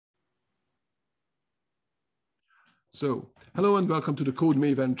So, hello and welcome to the Code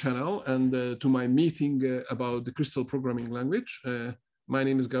Maven channel and to my meeting about the Crystal programming language. My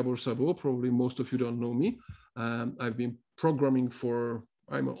name is Gabor Szabó. Probably most of you don't know me. I've been programming for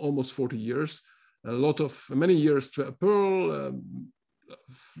almost 40 years. Many years Perl, a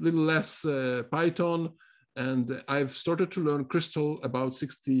little less Python, and I've started to learn Crystal about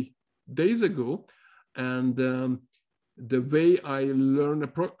 60 days ago. And the way I learn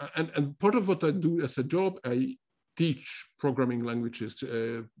and part of what I do as a job, I teach programming languages,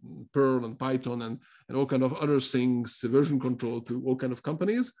 Perl and Python and all kind of other things, version control to all kind of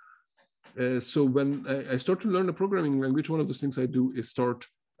companies. So when I start to learn a programming language, one of the things I do is start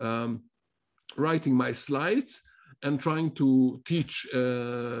writing my slides and trying to teach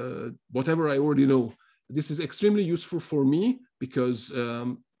whatever I already know. This is extremely useful for me because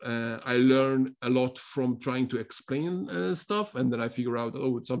I learn a lot from trying to explain stuff, and then I figure out,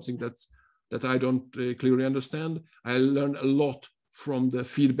 oh, it's something that I don't clearly understand. I learn a lot from the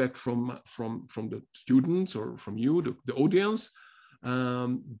feedback from the students or from you, the audience,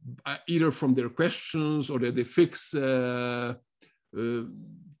 either from their questions or that they fix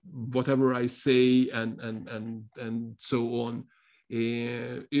whatever I say and so on.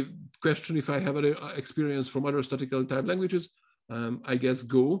 If I have an experience from other statistical type languages, I guess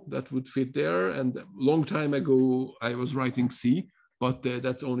Go, that would fit there. And a long time ago, I was writing C, but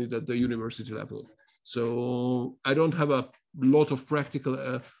that's only at the university level. So I don't have a lot of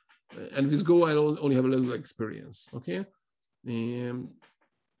practical, and with Go, I only have a little experience, okay?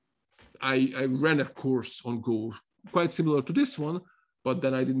 I ran a course on Go, quite similar to this one, but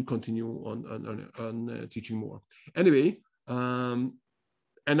then I didn't continue on teaching more. Anyway,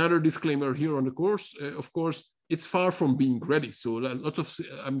 another disclaimer here on the course, of course, it's far from being ready. So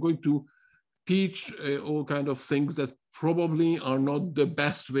I'm going to teach all kind of things that probably are not the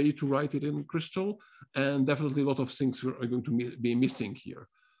best way to write it in Crystal, and definitely a lot of things are going to be missing here.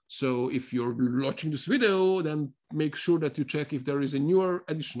 So if you're watching this video, then make sure that you check if there is a newer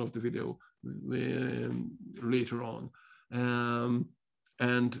edition of the video later on.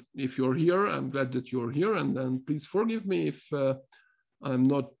 And if you're here, I'm glad that you're here, and then please forgive me if I'm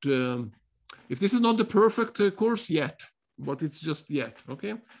not, if this is not the perfect course yet, but it's just yet,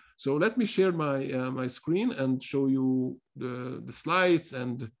 okay? So let me share my screen and show you the slides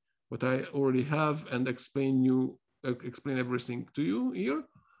and what I already have and explain everything to you here.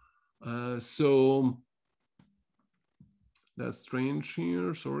 So that's strange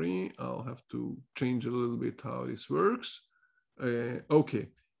here, sorry. I'll have to change a little bit how this works. Okay,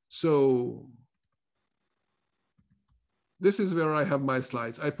 so this is where I have my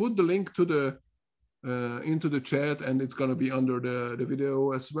slides. I put the link to the into the chat, and it's going to be under the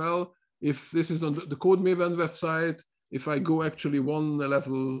video as well. If this is on the Code Maven website, if I go actually one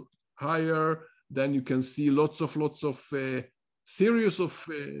level higher, then you can see lots of series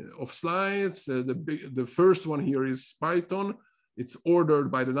of slides. The first one here is Python. It's ordered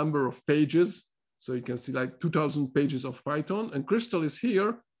by the number of pages. So you can see like 2,000 pages of Python, and Crystal is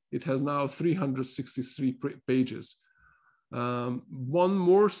here. It has now 363 pages. One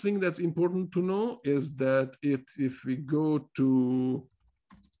more thing that's important to know is that if we go to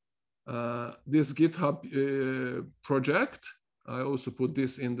this GitHub project, I also put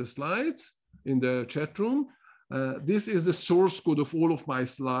this in the slides, in the chat room. This is the source code of all of my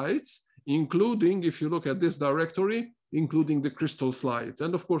slides, including, if you look at this directory, including the Crystal slides,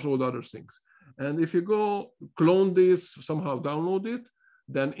 and of course all the other things. And if you go clone this, somehow download it,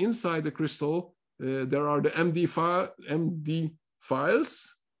 then inside the Crystal, there are the MD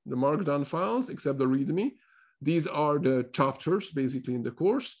files, the markdown files, except the README. These are the chapters basically in the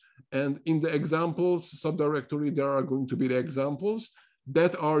course. And in the examples subdirectory, there are going to be the examples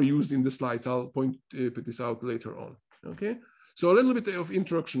that are used in the slides. I'll put this out later on, okay? So a little bit of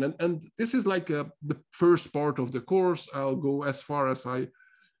introduction. And this is like the first part of the course. I'll go as far as I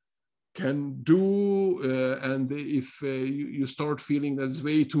can do. And if you start feeling that's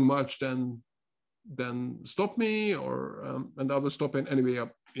way too much, then stop me, or and I will stop in anyway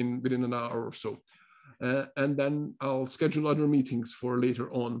within an hour or so, and then I'll schedule other meetings for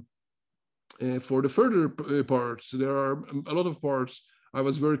later on. For the further parts, there are a lot of parts. I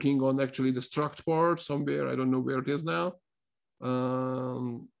was working on actually the struct part somewhere. I don't know where it is now. I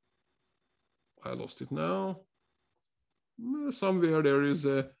lost it now. Somewhere there is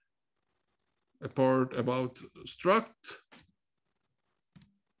a part about struct.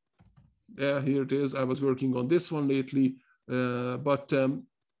 Yeah, here it is. I was working on this one lately, but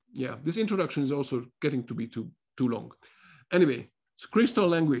yeah, this introduction is also getting to be too long. Anyway, so Crystal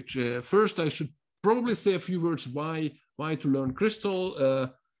language. First, I should probably say a few words why to learn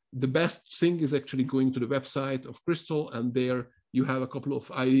Crystal. the best thing is actually going to the website of Crystal, and there you have a couple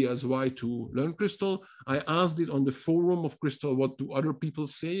of ideas why to learn Crystal. I asked it on the forum of Crystal, what do other people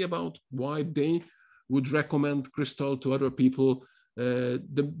say about why they would recommend Crystal to other people.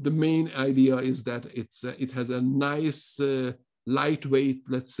 The main idea is that it has a nice, lightweight,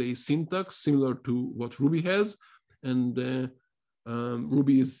 let's say, syntax, similar to what Ruby has. And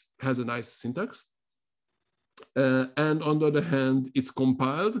Ruby has a nice syntax. And on the other hand, it's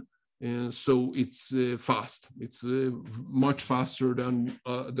compiled, so it's fast. It's much faster than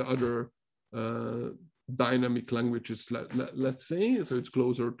the other dynamic languages, let's say. So it's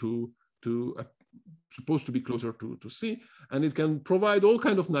closer to supposed to be closer to C, and it can provide all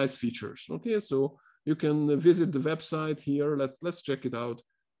kind of nice features. Okay, so you can visit the website here. Let's check it out.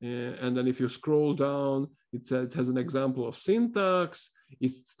 And then if you scroll down, it has an example of syntax.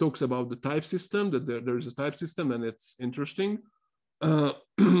 It talks about the type system, that there is a type system, and it's interesting. Yeah,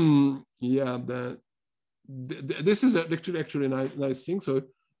 this is actually a nice thing. So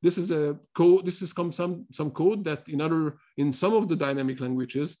this is a code. This is some code that in some of the dynamic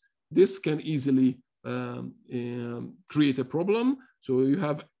languages, this can easily create a problem. So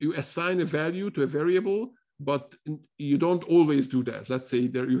you assign a value to a variable, but you don't always do that. Let's say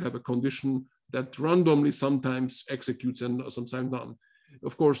there you have a condition that randomly sometimes executes and sometimes not.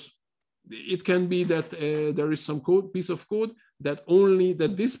 Of course, it can be that there is some piece of code that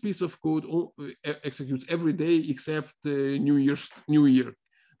this piece of code executes every day except New Year,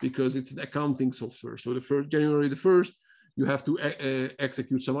 because it's an accounting software. So January the 1st, you have to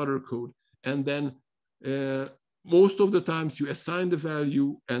execute some other code, and then most of the times you assign the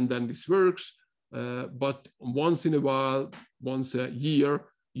value, and then this works. But once in a while, once a year,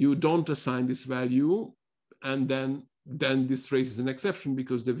 you don't assign this value, and then this raises an exception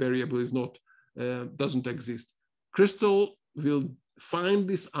because the variable is not doesn't exist. Crystal will find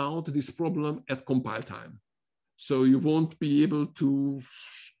this problem at compile time, so you won't be able to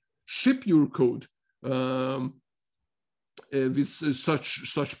ship your code with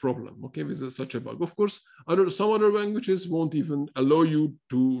such problem, okay, with such a bug. Of course, some other languages won't even allow you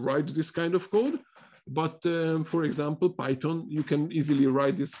to write this kind of code, but for example, Python, you can easily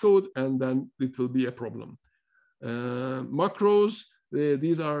write this code, and then it will be a problem. Macros,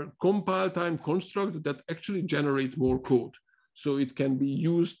 these are compile time constructs that actually generate more code. So it can be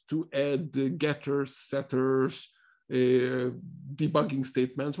used to add getters, setters, debugging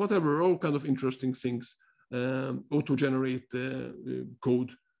statements, whatever, all kind of interesting things, auto-generate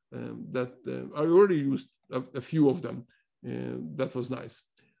code that I already used a few of them. That was nice.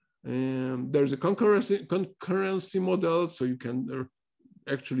 There's a concurrency model, so you can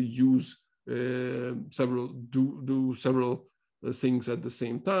actually use several things at the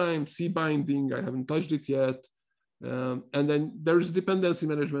same time. C binding, I haven't touched it yet. And then there's dependency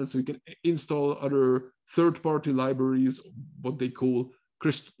management, so you can install other third-party libraries, what they call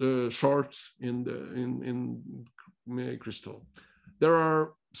shards in Crystal. There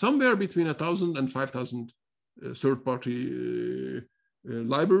are somewhere between 1,000 and 5,000 third-party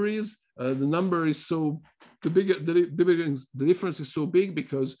libraries. The number is so the difference is so big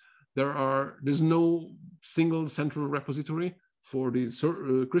because there's no single central repository for these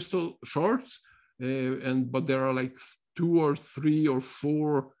Crystal shards, but there are like 2 or 3 or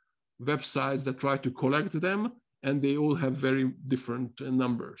 4 websites that try to collect them, and they all have very different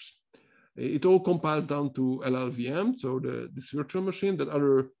numbers. It all compiles down to LLVM, so this virtual machine that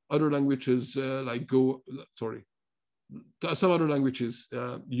other languages like some other languages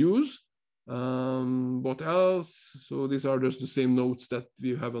use. What else? So these are just the same notes that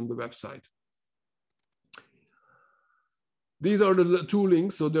we have on the website. These are the 2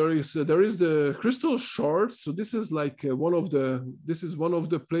 links. So there is the Crystal shards. So this is like one of the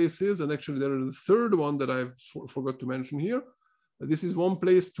places, and actually there is a third one that I forgot to mention here. This is one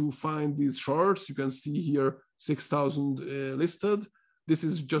place to find these shards. You can see here 6,000 listed. This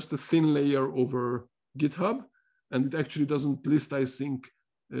is just a thin layer over GitHub, and it actually doesn't list, I think,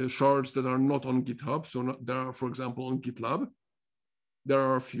 shards that are not on GitHub. So there are, for example, on GitLab. There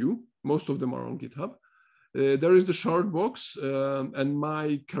are a few. Most of them are on GitHub. There is the shard box, and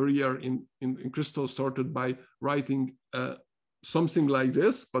my career in Crystal started by writing something like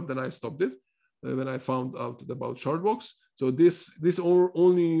this, but then I stopped it when I found out about Shardbox. So this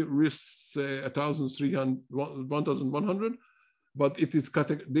only risks 1,100, but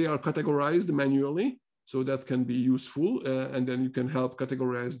they are categorized manually, so that can be useful, and then you can help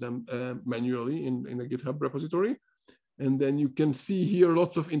categorize them manually in a GitHub repository. And then you can see here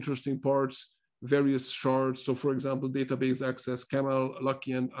lots of interesting parts, various shards. So for example, database access, Camel,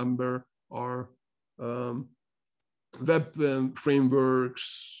 Lucky, and Amber are web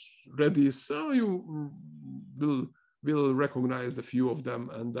frameworks, Redis, so you will recognize a few of them,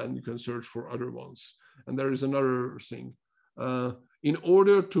 and then you can search for other ones. And there is another thing. In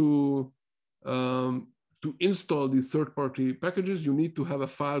order to install these third-party packages, you need to have a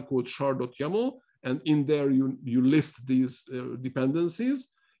file called shard.yaml, and in there you list these dependencies.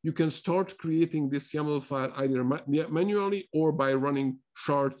 You can start creating this YAML file either manually or by running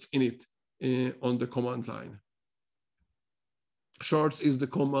shards in it on the command line. Shards is the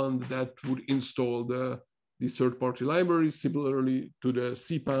command that would install the third-party library, similarly to the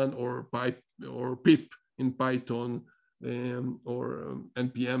cpan or pip in Python or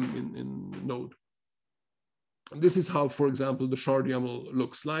npm in Node. This is how, for example, the shard YAML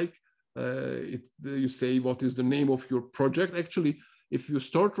looks like. You say what is the name of your project. Actually, if you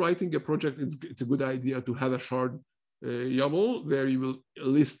start writing a project, it's a good idea to have a shard YAML where you will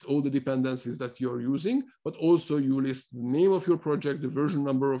list all the dependencies that you're using, but also you list the name of your project, the version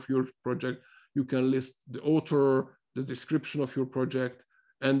number of your project. You can list the author, the description of your project,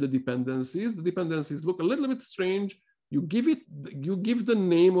 and the dependencies. The dependencies look a little bit strange. You give the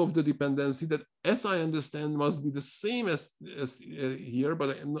name of the dependency that, as I understand, must be the same as here,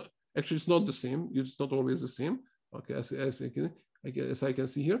 but actually it's not the same. It's not always the same. Okay, as I can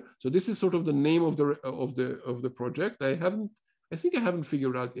see here. So this is sort of the name of the project. I think I haven't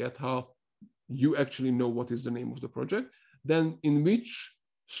figured out yet how you actually know what is the name of the project. Then in which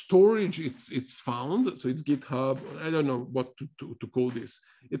storage it's found. So it's GitHub. I don't know what to call this.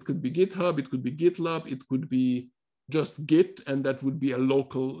 It could be GitHub. It could be GitLab. It could be just Git, and that would be a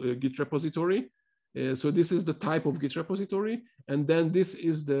local Git repository. So this is the type of Git repository, and then this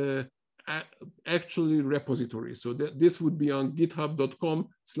is the actually repository. So this would be on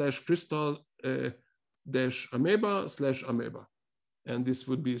github.com/crystal-amoeba/amoeba, and this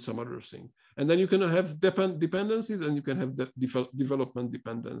would be some other thing. And then you can have dependencies, and you can have the development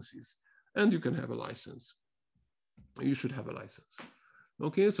dependencies, and you can have a license. You should have a license.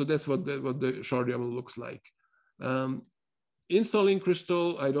 Okay, so that's what the shard YAML looks like. Installing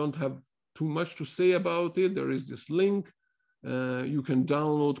Crystal, I don't have too much to say about it. There is this link. You can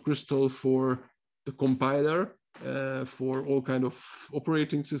download Crystal for the compiler for all kind of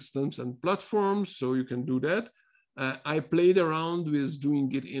operating systems and platforms, so you can do that. I played around with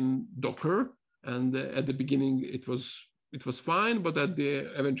doing it in Docker, and at the beginning it was fine, but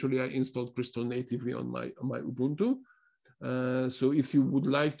eventually I installed Crystal natively on my Ubuntu. So if you would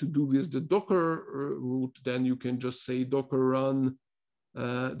like to do with the Docker route, then you can just say docker run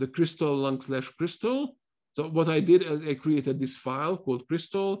the crystal/crystal. So what I did, I created this file called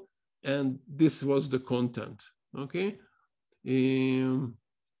Crystal, and this was the content. Okay.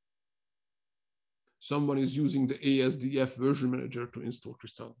 Someone is using the ASDF version manager to install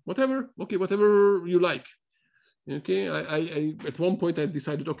Crystal. Whatever. Okay, whatever you like. Okay. I at one point I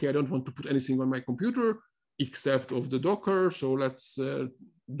decided, okay, I don't want to put anything on my computer except of the Docker. So let's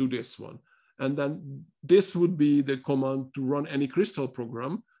do this one. And then this would be the command to run any Crystal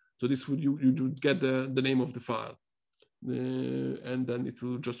program. So this would you would get the name of the file, and then it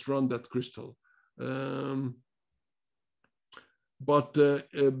will just run that Crystal. But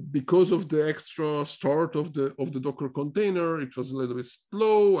because of the extra start of the Docker container, it was a little bit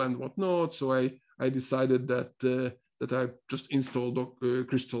slow and whatnot. So I decided that I just installed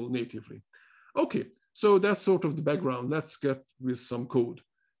Crystal natively. Okay, so that's sort of the background. Let's get with some code.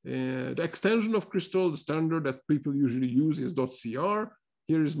 The extension of Crystal, the standard that people usually use is .cr.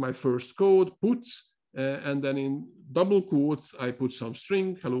 Here is my first code, puts, and then in double quotes, I put some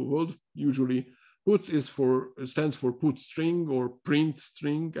string, hello world. Usually puts stands for put string or print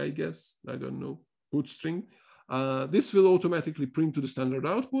string, I guess. I don't know, put string. This will automatically print to the standard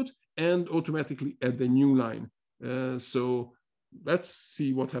output and automatically add the new line. So let's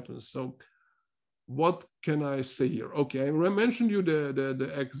see what happens. So what can I say here? Okay, I mentioned you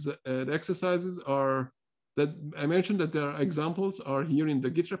the exercises are that I mentioned that there are examples are here in the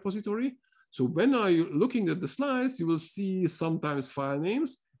Git repository. So when you're looking at the slides, you will see sometimes file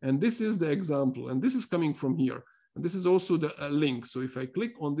names, and this is the example, and this is coming from here. And this is also the link. So if I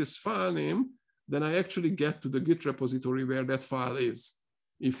click on this file name, then I actually get to the Git repository where that file is.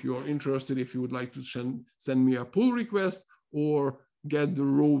 If you're interested, if you would like to send me a pull request or get the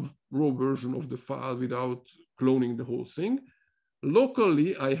raw version of the file without cloning the whole thing.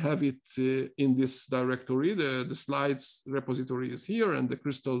 Locally, I have it in this directory. The slides repository is here and the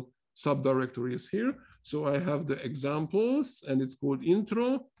Crystal subdirectory is here. So I have the examples and it's called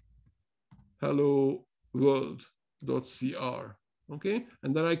intro hello world.cr. Okay,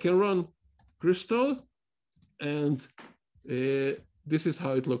 and then I can run Crystal, and this is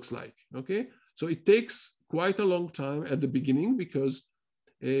how it looks like. Okay, so it takes quite a long time at the beginning because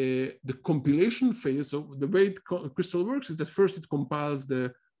the compilation phase. So the way Crystal works is that first it compiles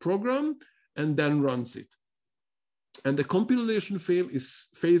the program and then runs it. And the compilation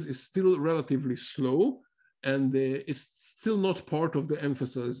phase is still relatively slow, and it's still not part of the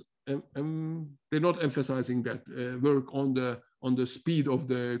emphasis. They're not emphasizing that work on the speed of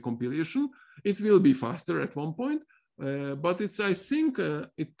the compilation. It will be faster at one point, but I think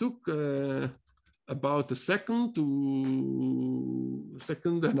it took about a second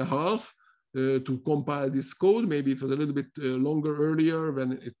and a half to compile this code. Maybe it was a little bit longer earlier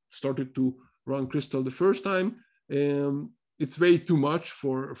when it started to run Crystal the first time. It's way too much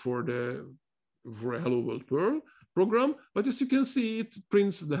for a Hello World Perl program, but as you can see, it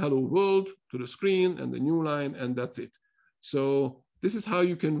prints the Hello World to the screen and the new line, and that's it. So this is how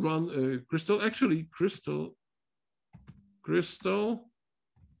you can run Crystal. Actually, Crystal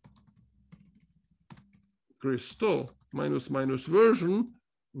minus version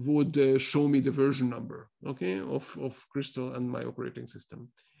would show me the version number, okay, of Crystal and my operating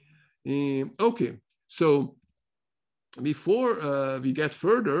system. Okay, so before we get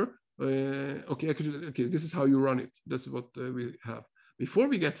further, okay, this is how you run it. That's what we have. Before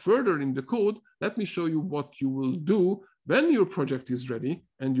we get further in the code, let me show you what you will do when your project is ready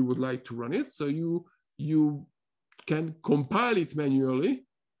and you would like to run it. So you can compile it manually,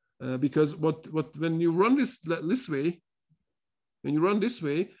 because when you run this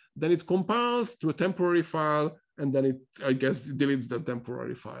way, then it compiles to a temporary file, and then it, I guess, deletes the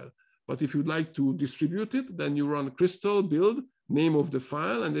temporary file. But if you'd like to distribute it, then you run Crystal build, name of the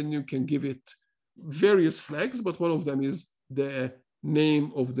file, and then you can give it various flags, but one of them is the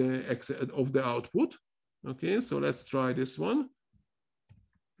name of the output. Okay, so let's try this one.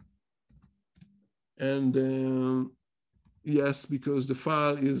 And yes, because the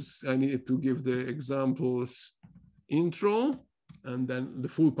file is, I need to give the examples intro, and then the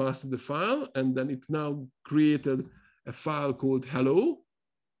full path to the file, and then it now created a file called hello.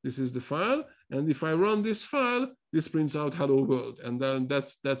 This is the file, and if I run this file, this prints out hello world, and then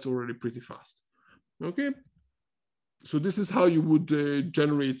that's already pretty fast. Okay, so this is how you would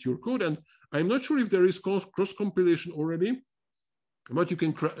generate your code, and I'm not sure if there is cross compilation already, but you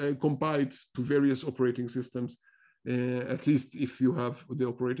can compile it to various operating systems, at least if you have the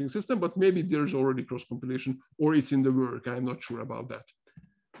operating system, but maybe there's already cross compilation or it's in the work. I'm not sure about that.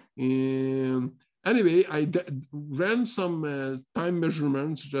 Anyway, I ran some time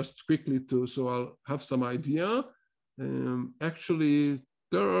measurements just quickly so I'll have some idea. Actually,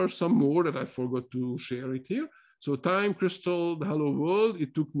 there are some more that I forgot to share it here. So time Crystal, the hello world,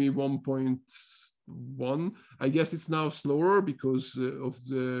 it took me 1.1. I guess it's now slower because of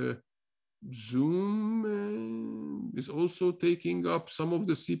the Zoom is also taking up some of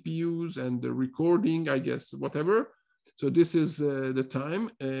the CPUs and the recording, I guess, whatever. So this is the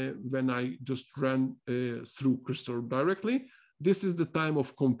time when I just ran through Crystal directly. This is the time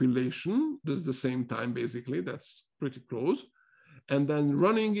of compilation. This is the same time, basically. That's pretty close. And then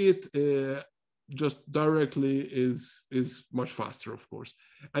running it just directly is much faster, of course.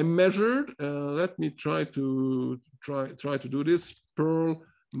 I measured, let me try to do this. Perl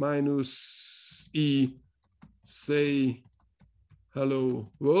minus E, say hello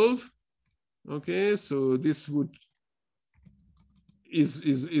world. Okay, so this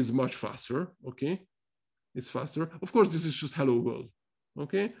is much faster. Okay, it's faster. Of course, this is just hello world.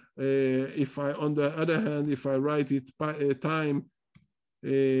 Okay, if I, on the other hand, if I write it time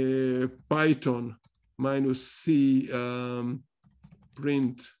Python minus C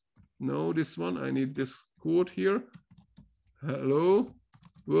print, no, this one, I need this code here. Hello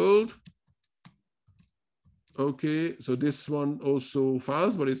world. Okay, so this one also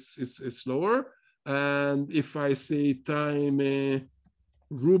fast, but it's slower. And if I say time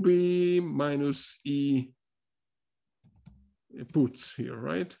Ruby minus E puts here,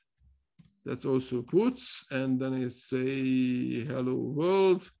 right? That's also puts, and then I say hello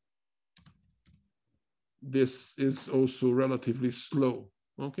world. This is also relatively slow,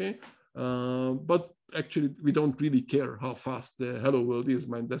 okay? But actually, we don't really care how fast the hello world is.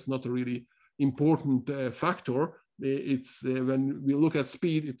 Man, that's not a really important factor. It's when we look at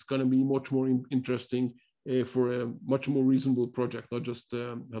speed, it's going to be much more interesting for a much more reasonable project, not just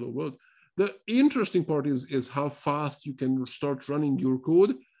hello world. The interesting part is how fast you can start running your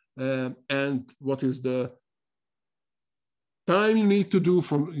code, and what is the time you need to do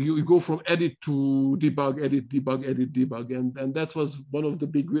from you go from edit to debug, edit, debug, edit, debug, and that was one of the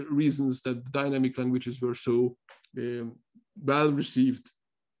big reasons that dynamic languages were so well received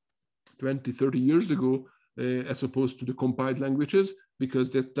 20, 30 years ago, as opposed to the compiled languages,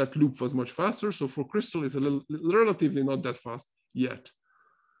 because that loop was much faster. So for Crystal, it's relatively not that fast yet.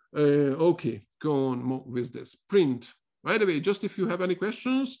 Okay, go on with this. Print. By the way, just if you have any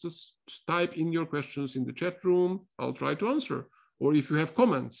questions, just type in your questions in the chat room. I'll try to answer. Or if you have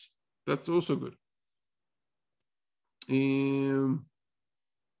comments, that's also good.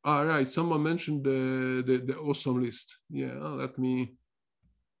 All right, someone mentioned the awesome list. Yeah, let me,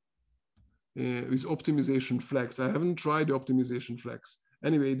 with optimization flags. I haven't tried the optimization flags.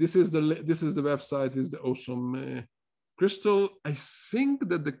 Anyway, this is the website with the awesome crystal. I think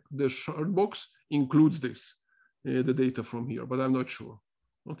that the shard box includes this, the data from here, but I'm not sure.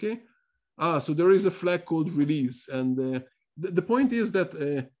 Okay. So there is a flag called release, and the point is that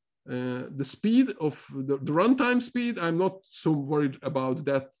the speed of the runtime speed, I'm not so worried about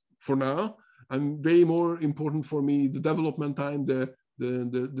that for now. I'm way more important for me the development time,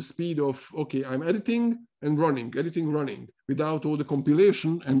 the speed of, okay, I'm editing and running, without all the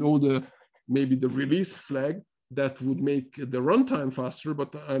compilation and all the maybe the release flag that would make the runtime faster.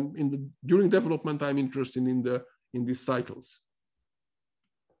 But I'm during development, I'm interested in these cycles.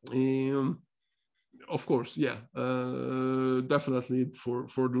 Of course, yeah, definitely for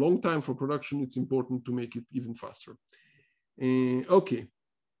the long time for production, it's important to make it even faster. Okay.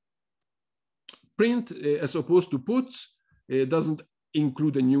 Print, as opposed to puts, doesn't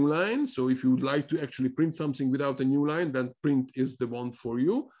include a new line. So if you would like to actually print something without a new line, then print is the one for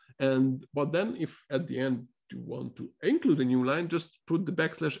you. But then if at the end you want to include a new line, just put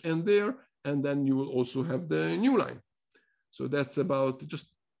the \n there, and then you will also have the new line. So that's about, just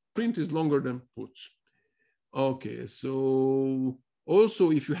print is longer than puts. Okay, so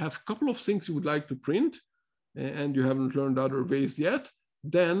also if you have a couple of things you would like to print and you haven't learned other ways yet,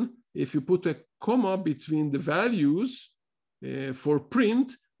 then if you put a comma between the values for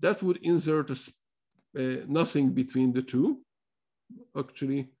print, that would insert nothing between the two,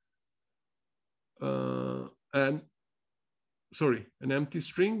 actually. And sorry, an empty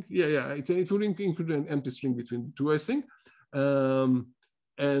string. Yeah, it will include an empty string between the two, I think.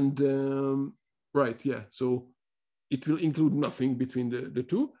 Right, yeah, so it will include nothing between the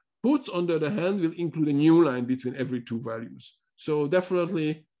two. Puts, on the other hand, will include a new line between every two values. So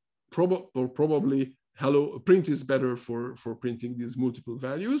definitely, probably, hello, print is better for printing these multiple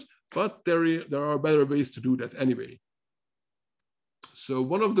values, but there are better ways to do that anyway. So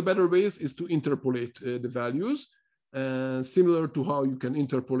one of the better ways is to interpolate the values, similar to how you can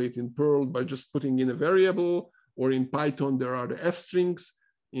interpolate in Perl by just putting in a variable, or in Python, there are the f strings.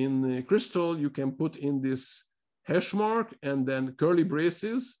 In Crystal, you can put in this hash mark and then curly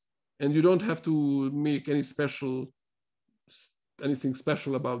braces, and you don't have to make anything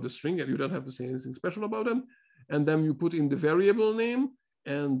special about the string, and you don't have to say anything special about them. And then you put in the variable name,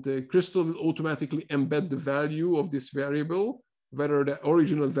 and the Crystal will automatically embed the value of this variable, whether the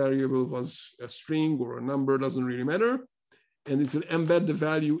original variable was a string or a number, doesn't really matter. And it will embed the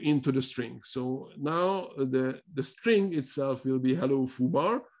value into the string. So now the string itself will be hello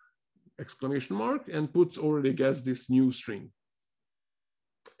foobar, ! And puts already gets this new string.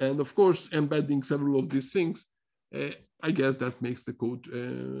 And of course, embedding several of these things, I guess that makes the code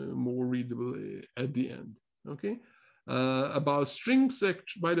more readable at the end. Okay. About strings,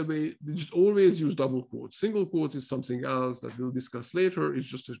 by the way, just always use double quotes. Single quotes is something else that we'll discuss later. It's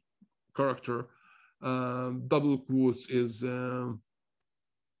just a character. Double quotes is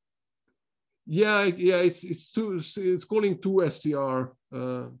it's calling 2str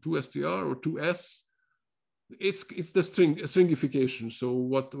or 2s. It's the stringification. So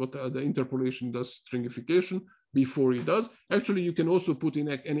what the interpolation does stringification before it does. Actually, you can also put in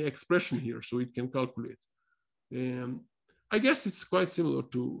any expression here, so it can calculate. I guess it's quite similar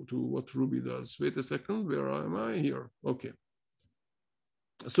to what Ruby does. Wait a second, where am I here? Okay.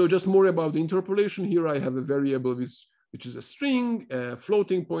 So just more about the interpolation. Here I have a variable which is a string, a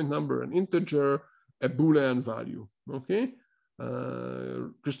floating point number, an integer, a Boolean value. Okay.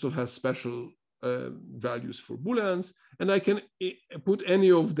 Crystal has special values for Booleans, and I can put any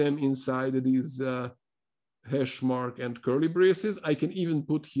of them inside these hash mark and curly braces. I can even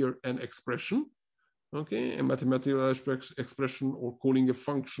put here an expression, okay, a mathematical expression, or calling a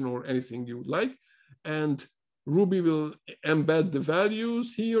function, or anything you would like. And Ruby will embed the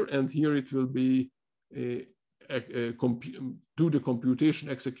values here, and here it will be do the computation,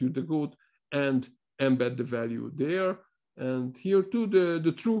 execute the code, and embed the value there. And here too,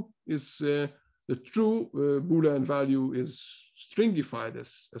 the true is the true Boolean value is stringified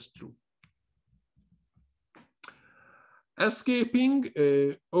as true. Escaping.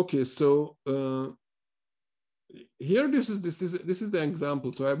 Okay, so here this is the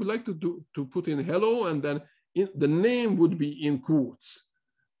example. So I would like to put in hello, and then the name would be in quotes.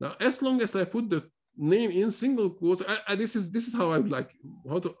 Now, as long as I put the name in single quotes. This is how I would like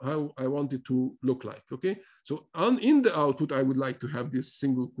how I want it to look like. Okay, so in the output, I would like to have these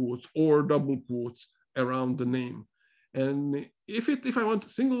single quotes or double quotes around the name. And if I want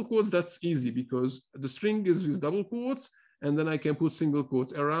single quotes, that's easy because the string is with double quotes, and then I can put single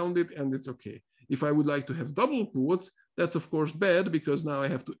quotes around it, and it's okay. If I would like to have double quotes, that's of course bad because now I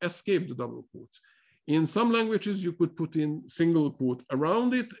have to escape the double quotes. In some languages, you could put in single quote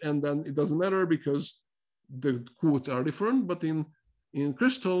around it, and then it doesn't matter because the quotes are different. But in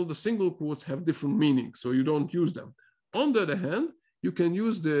Crystal, the single quotes have different meanings, so you don't use them. On the other hand, you can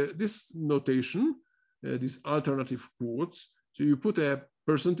use this notation, these alternative quotes. So you put a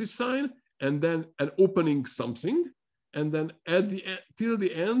percentage sign and then an opening something, and then till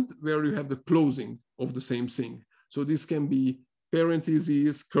the end where you have the closing of the same thing. So this can be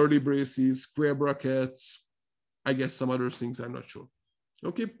parentheses, curly braces, square brackets, I guess some other things, I'm not sure.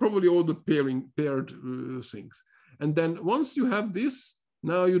 Okay, probably all the paired things. And then once you have this,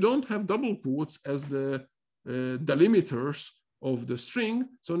 now you don't have double quotes as the delimiters of the string.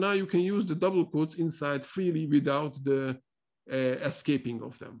 So now you can use the double quotes inside freely without the escaping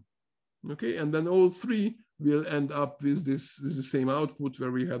of them. Okay, and then all three will end up with the same output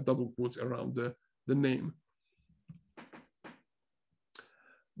where we have double quotes around the name.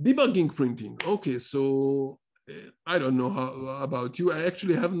 Debugging printing. Okay, so I don't know how about you. I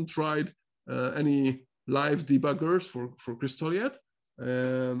actually haven't tried any live debuggers for Crystal yet.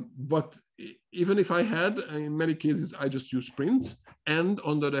 But even if I had, in many cases, I just use prints, and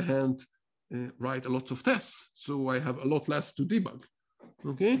on the other hand, write a lot of tests. So I have a lot less to debug.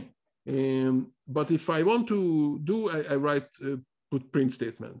 Okay. But if I want to do, I write, put print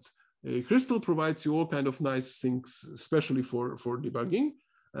statements. Crystal provides you all kind of nice things, especially for debugging.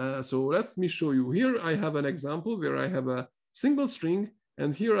 So let me show you. Here I have an example where I have a single string,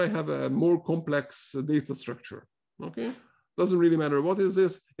 and here I have a more complex data structure. Okay, doesn't really matter what is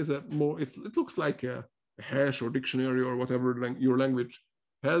this. It looks like a hash or dictionary or whatever your language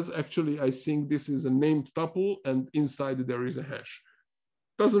has. Actually, I think this is a named tuple, and inside there is a hash.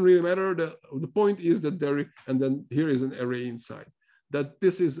 Doesn't really matter. The point is that and then here is an array inside. That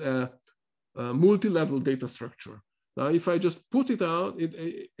this is a multi-level data structure. Now, if I just put it out,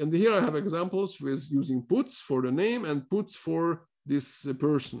 and here I have examples with using puts for the name and puts for this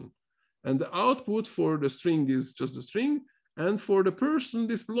person. And the output for the string is just a string. And for the person,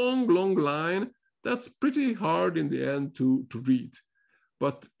 this long line, that's pretty hard in the end to read.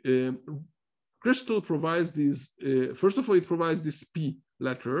 But Crystal provides these, first of all, it provides this P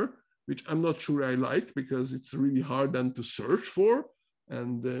letter, which I'm not sure I like because it's really hard then to search for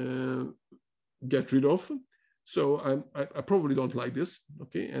and get rid of. So I probably don't like this,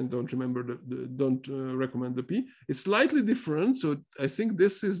 okay, and don't recommend the P. It's slightly different, so I think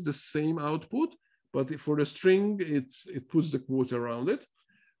this is the same output, but for the string, it puts the quotes around it.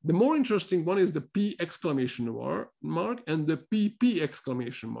 The more interesting one is the P exclamation mark and the PP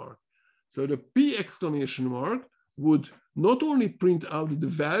exclamation mark. So the P exclamation mark would not only print out the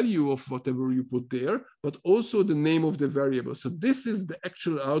value of whatever you put there, but also the name of the variable. So this is the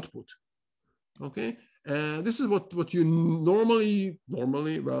actual output, okay? And this is what you normally,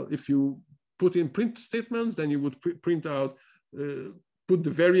 well, if you put in print statements, then you would print out, put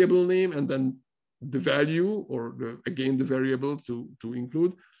the variable name and then the value, or again, the variable to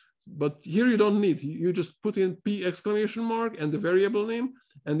include. But here you don't need, you just put in P exclamation mark and the variable name,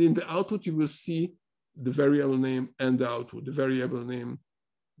 and in the output, you will see the variable name and the output, the variable name,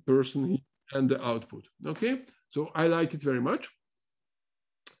 person, and the output, okay? So I like it very much.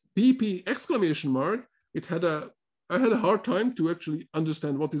 PP exclamation mark, I had a hard time to actually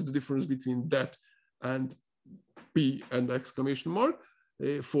understand what is the difference between that and P and exclamation mark.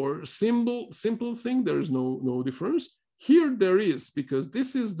 For simple thing, there is no difference. Here there is, because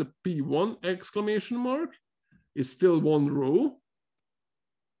this is the P1 exclamation mark. It's still one row,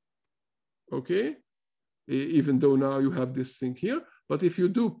 okay? Even though now you have this thing here. But if you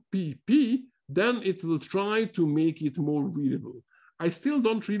do PP, then it will try to make it more readable. I still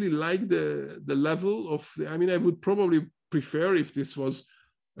don't really like the level of, I mean, I would probably prefer if this was,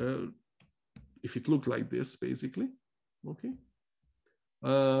 if it looked like this, basically, okay?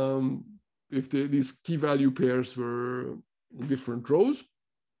 If these key value pairs were different rows,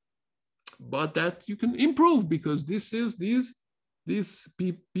 but that you can improve because this is, these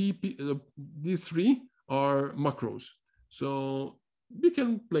three are macros. So we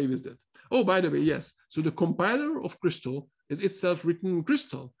can play with that. Oh, by the way, yes. So the compiler of Crystal is itself written in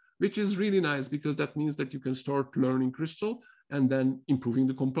Crystal, which is really nice because that means that you can start learning Crystal and then improving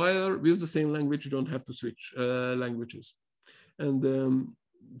the compiler with the same language. You don't have to switch languages and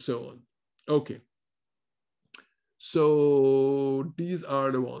so on. Okay. So these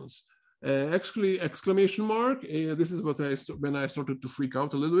are the ones. Actually, exclamation mark. This is what when I started to freak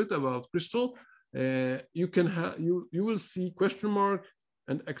out a little bit about Crystal. You can have you will see question mark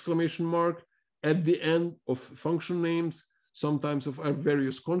and exclamation mark at the end of function names, sometimes of our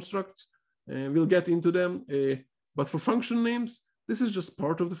various constructs. We'll get into them. But for function names, this is just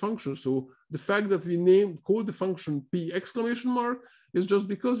part of the function. So the fact that we call the function p exclamation mark is just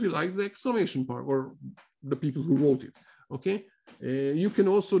because we like the exclamation mark, or the people who wrote it. Okay. You can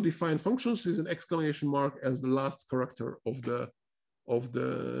also define functions with an exclamation mark as the last character of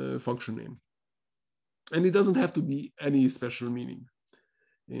the function name, and it doesn't have to be any special meaning.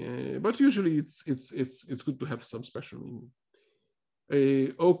 But usually it's good to have some special meaning.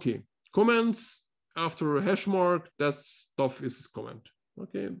 Okay, comments after a hash mark, that stuff is comment.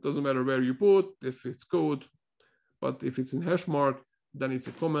 Okay, it doesn't matter where you put, if it's code, but if it's in hash mark, then it's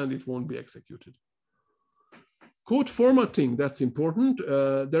a comment, it won't be executed. Code formatting, that's important.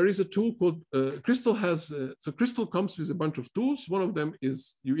 There is a tool called Crystal has, so Crystal comes with a bunch of tools. One of them is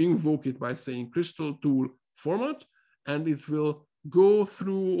you invoke it by saying Crystal tool format, and it will go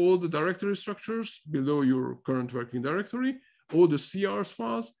through all the directory structures below your current working directory, all the CRs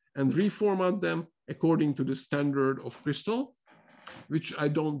files, and reformat them according to the standard of Crystal, which I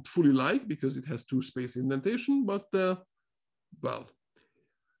don't fully like because it has 2-space indentation, but well.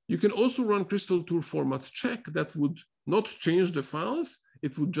 You can also run Crystal tool format check that would not change the files.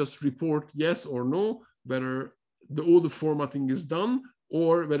 It would just report yes or no, whether all the formatting is done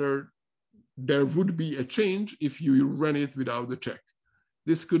or whether there would be a change if you run it without the check.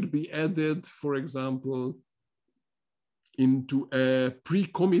 This could be added, for example, into a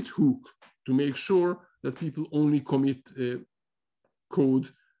pre-commit hook to make sure that people only commit code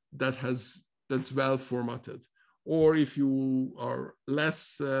that's well formatted. Or if you are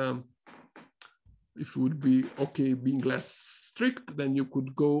less, if you would be okay being less strict, then you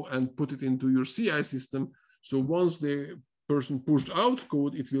could go and put it into your CI system. So once the person pushed out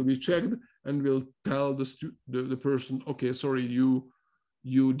code, it will be checked and will tell the person, okay, sorry,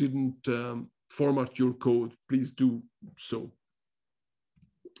 you didn't format your code. Please do so.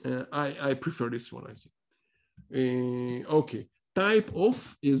 I prefer this one, I think. Okay. Type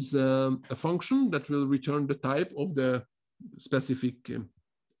of is a function that will return the type of the specific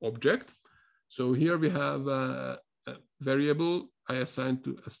object. So here we have a variable I assign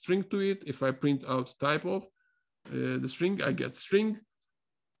to a string to it. If I print out type of the string, I get string,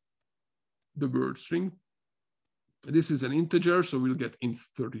 the word string. This is an integer, so we'll get int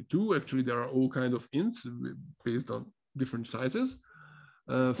 32. Actually, there are all kinds of ints based on different sizes.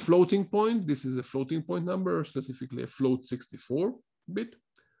 Floating point, this is a floating point number, specifically a float 64-bit.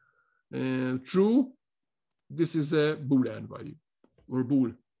 True, this is a Boolean value or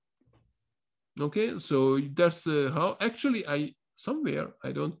bool. Okay, so that's how actually somewhere,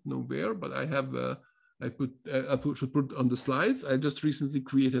 I don't know where, but I have, should put on the slides. I just recently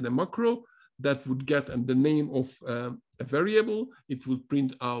created a macro that would get the name of a variable. It would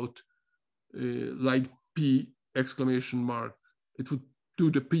print out like p exclamation mark. It would do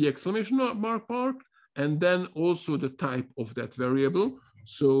the p exclamation mark part, and then also the type of that variable.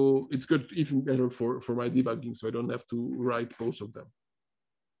 So it's good, even better for my debugging, so I don't have to write both of them.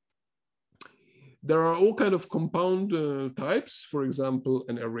 There are all kinds of compound types, for example,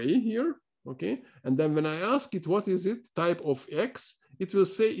 an array here, okay? And then when I ask it, what is it, type of X, it will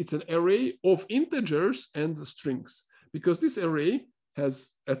say it's an array of integers and strings, because this array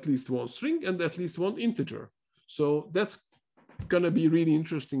has at least one string and at least one integer. So that's gonna be really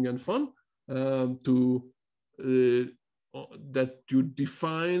interesting and fun that you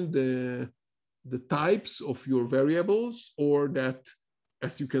define the types of your variables, or that,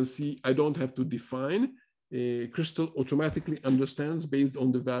 as you can see, I don't have to define. Crystal automatically understands based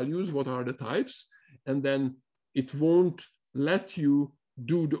on the values what are the types, and then it won't let you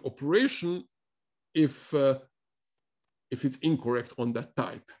do the operation if it's incorrect on that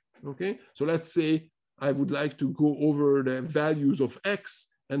type. Okay, so let's say I would like to go over the values of X,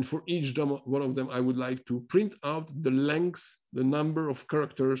 and for each one of them, I would like to print out the length, the number of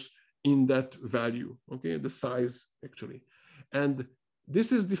characters in that value, okay, the size actually. And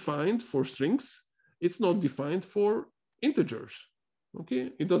this is defined for strings. It's not defined for integers,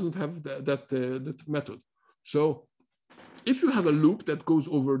 okay? It doesn't have that method. So if you have a loop that goes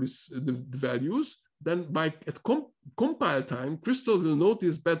over the values, then at compile time, Crystal will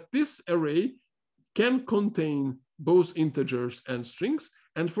notice that this array can contain both integers and strings.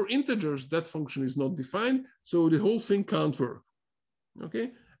 And for integers, that function is not defined, so the whole thing can't work,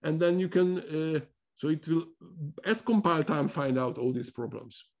 okay? And then you can, so it will, at compile time, find out all these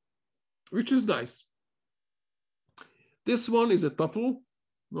problems, which is nice. This one is a tuple,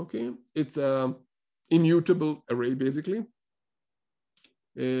 okay? It's an immutable array, basically.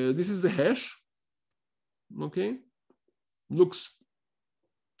 This is a hash, okay? Looks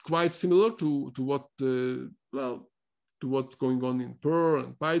quite similar to what, well, to what's going on in Perl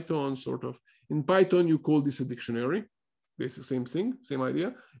and Python, sort of. In Python, you call this a dictionary. Basically, same thing, same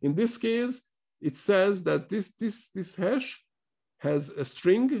idea. In this case, it says that this hash has a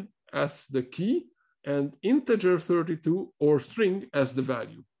string as the key and integer 32 or string as the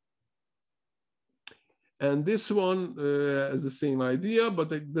value. And this one has the same idea, but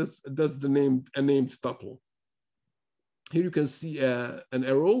that's a named tuple. Here you can see an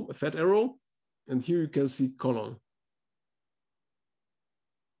arrow, a fat arrow, and here you can see colon.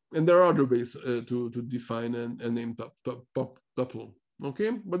 And there are other ways to define a named tuple, okay?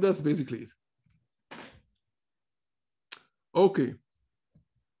 But that's basically it. Okay,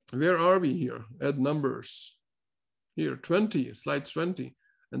 where are we here? Add numbers. Here, 20, slide 20.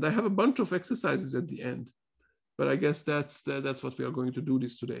 And I have a bunch of exercises at the end, but I guess that's what we are going to do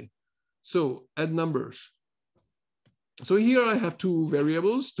this today. So add numbers. So here I have two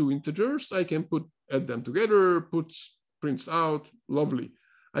variables, two integers. I can add them together, prints out, lovely.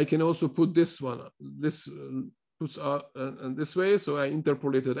 I can also put this one, puts out this way. So I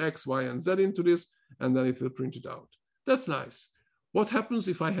interpolated X, Y, and Z into this, and then it will print it out. That's nice. What happens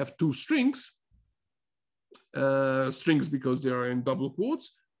if I have two strings? Strings because they are in double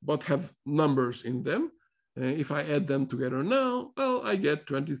quotes, but have numbers in them. If I add them together now, well, I get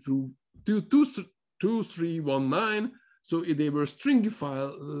 2319. So they were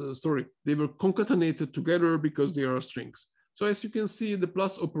stringified, they were concatenated together because they are strings. So as you can see, the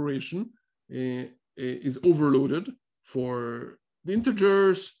plus operation is overloaded for the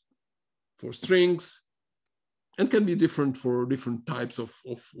integers, for strings, and can be different for different types of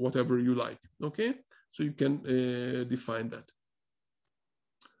whatever you like, okay? So you can define that.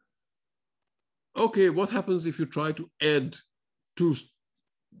 Okay, what happens if you try to add two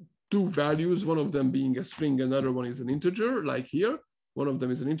values, one of them being a string, another one is an integer, like here. One of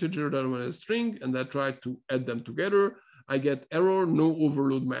them is an integer, the other one is a string, and I try to add them together. I get error, no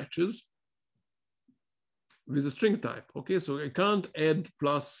overload matches with a string type, okay? So I can't add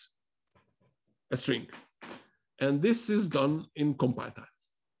plus a string. And this is done in compile time,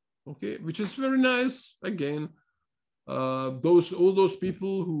 okay? Which is very nice, again. All those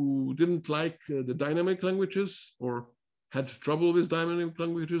people who didn't like the dynamic languages or had trouble with dynamic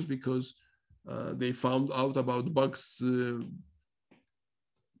languages because they found out about bugs 2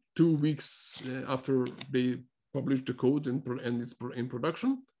 weeks after they published the code and it's in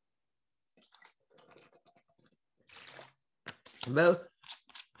production. Well,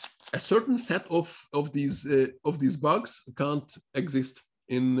 a certain set of these bugs can't exist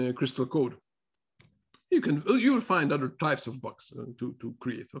in Crystal code. You will find other types of bugs to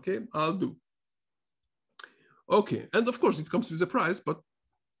create. Okay, I'll do. Okay, and of course it comes with a price, but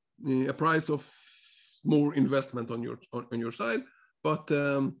a price of more investment on your side. But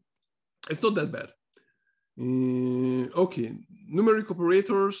it's not that bad. Okay, numeric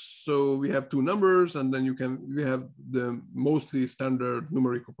operators. So we have two numbers, and then we have the mostly standard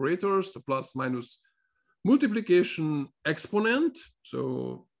numeric operators: the plus, minus, multiplication, exponent.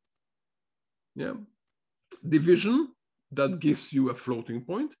 So yeah. Division, that gives you a floating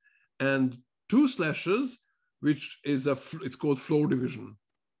point, and two slashes, which is it's called floor division.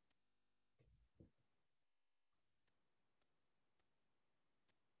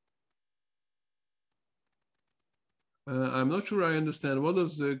 I'm not sure I understand. What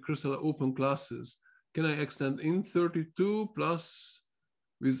does the Crystal open classes? Can I extend int32 plus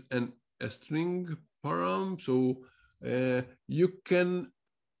with a string param? So you can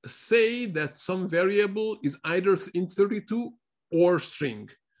say that some variable is either int32 or string,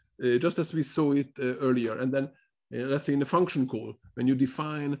 just as we saw it earlier. And then let's say in a function call, when you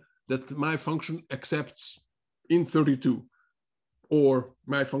define that my function accepts int32 or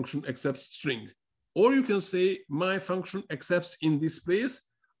my function accepts string, or you can say my function accepts in this place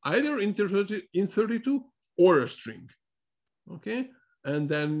either int32 or a string, okay? And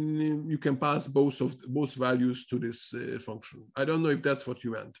then you can pass both values to this function. I don't know if that's what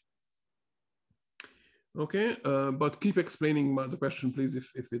you meant. Okay, but keep explaining the question, please,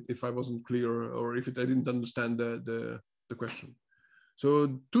 if I wasn't clear or if I didn't understand the question.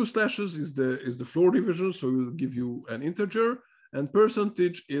 So two slashes is the floor division, so it will give you an integer, and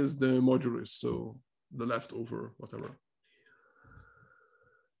percentage is the modulus, so the leftover, whatever.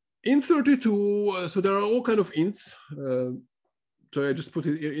 Int32, so there are all kind of ints. So I just put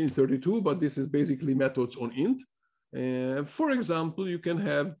it in 32, but this is basically methods on int. For example, you can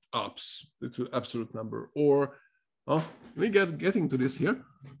have ups, it's an absolute number, or Oh, we getting to this here,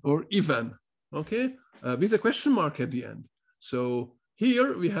 or even, okay, with a question mark at the end. So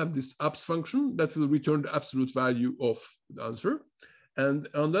here we have this abs function that will return the absolute value of the answer. And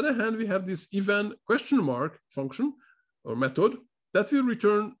on the other hand, we have this even question mark function or method that will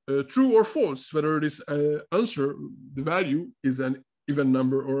return true or false, whether this answer, the value is an even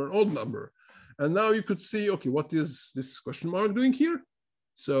number or an odd number. And now you could see, okay, what is this question mark doing here?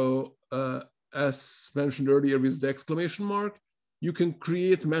 So as mentioned earlier with the exclamation mark, you can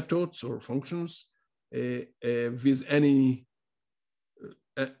create methods or functions with any,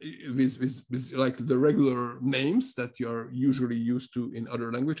 with like the regular names that you are usually used to in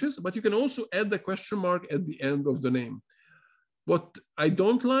other languages, but you can also add the question mark at the end of the name. What I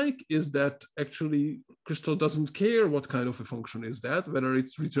don't like is that actually Crystal doesn't care what kind of a function is that, whether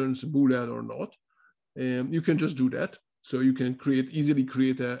it returns a Boolean or not. You can just do that. So you can easily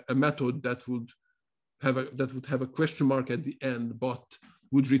create a method that would have a question mark at the end, but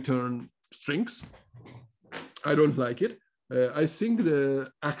would return strings. I don't like it. I think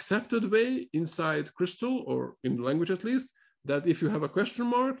the accepted way inside Crystal, or in the language at least, that if you have a question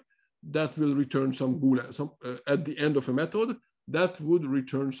mark, that will return some Boolean, at the end of a method, that would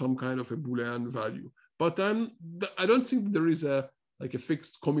return some kind of a Boolean value. But I don't think there is a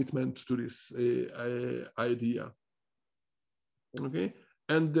fixed commitment to this idea. Okay,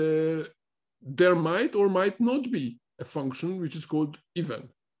 and there might or might not be a function which is called even.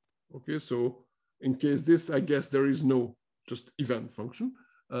 Okay, so in case this, I guess there is no just even function.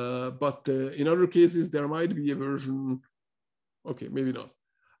 But in other cases, there might be a version. Okay, maybe not.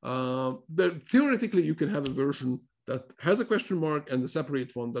 Theoretically, you can have a version that has a question mark and a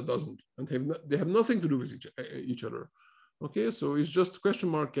separate one that doesn't, and they have nothing to do with each other. Okay, so it's just question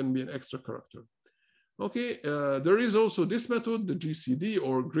mark can be an extra character. Okay, there is also this method, the GCD,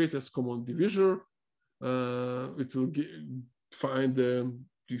 or greatest common divisor. It will find the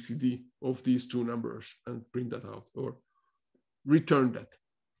GCD of these two numbers and print that out or return that.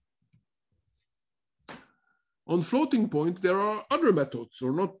 On floating point, there are other methods,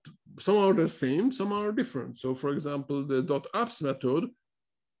 or not. Some are the same, some are different. So for example, the .abs method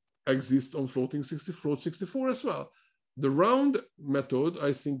exists on float 64 as well. The round method,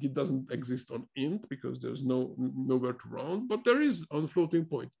 I think it doesn't exist on int because there's nowhere to round, but there is on floating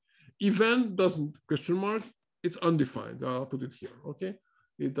point. Even doesn't question mark, it's undefined. I'll put it here, okay?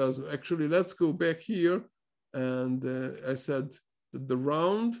 It doesn't. Actually, let's go back here. And I said that the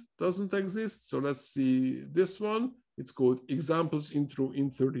round doesn't exist. So let's see this one. It's called examples intro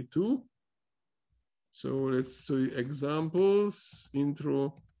int32. So let's see examples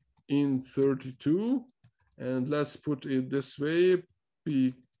intro int32. And let's put it this way,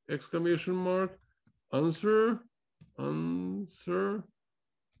 P exclamation mark, answer,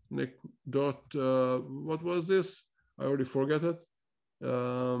 dot, what was this? I already forgot it.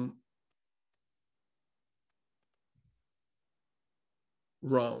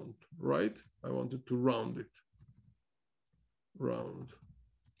 Round, right? I wanted to round it. Round.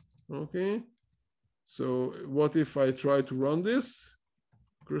 Okay. So what if I try to run this?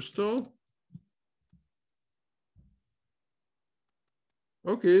 Crystal.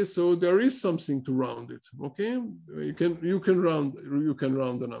 Okay, so there is something to round it. Okay, you can round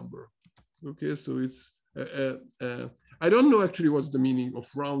the number. Okay, so it's I don't know actually what's the meaning of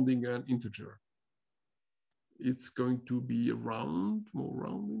rounding an integer. It's going to be a more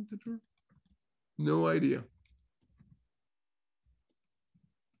round integer. No idea.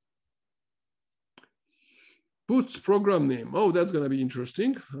 Puts program name. Oh, that's going to be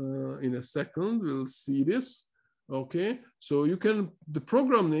interesting. In a second, we'll see this. Okay, so you can, the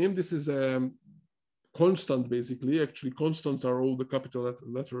program name, this is a constant basically. Actually, constants are all the capital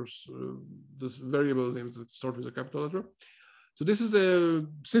letters, this variable names that start with a capital letter. So this is a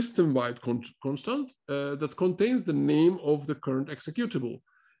system-wide constant that contains the name of the current executable.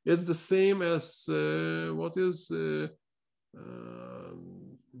 It's the same as what is $0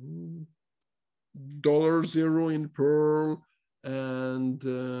 in Perl and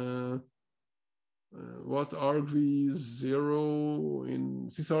what argv0 in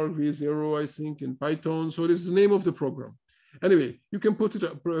sysargv0, I think, in Python. So this is the name of the program. Anyway, you can put it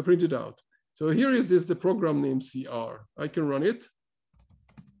up, print it out. So here is the program name CR. I can run it.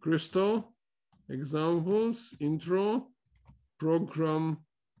 Crystal, examples, intro, program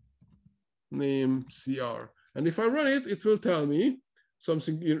name CR. And if I run it, it will tell me some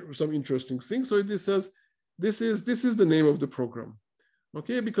interesting things. So it says, this is the name of the program.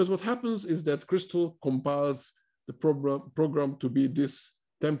 Okay, because what happens is that Crystal compiles the program to be this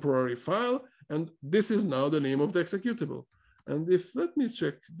temporary file, and this is now the name of the executable. And if, let me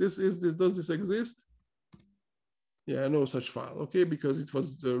check, does this exist? Yeah, no such file, okay, because it was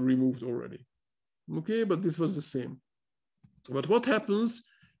removed already. Okay, but this was the same. But what happens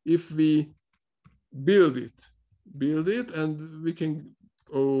if we build it, and we can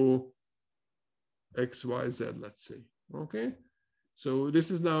go XYZ, let's say, okay? So this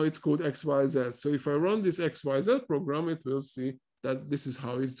is now, it's called XYZ. So if I run this XYZ program, it will see that this is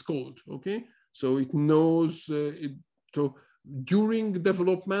how it's called, okay? So it knows, so during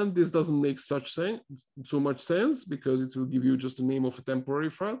development, this doesn't make so much sense because it will give you just the name of a temporary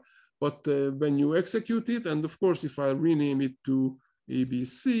file. But when you execute it, and of course, if I rename it to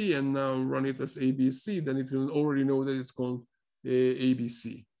ABC and now run it as ABC, then it will already know that it's called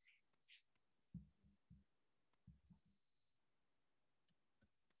ABC.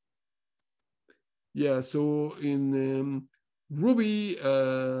 Yeah, so in Ruby,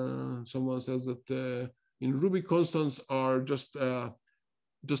 someone says that in Ruby, constants are just a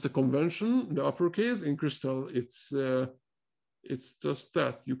convention, the uppercase. In Crystal, it's just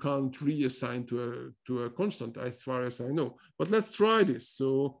that you can't reassign to a constant, as far as I know. But let's try this.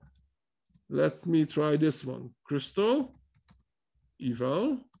 So let me try this one. Crystal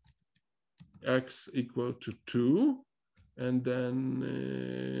eval x equal to 2, and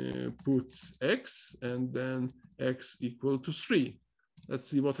then puts x, and then x equal to 3. Let's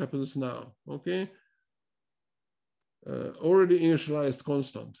see what happens now. Okay. Already initialized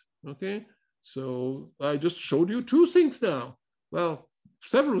constant. Okay. So I just showed you two things now. Well,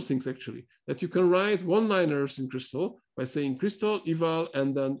 several things actually, that you can write one-liners in Crystal by saying Crystal eval,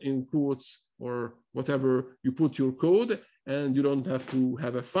 and then in quotes or whatever you put your code, and you don't have to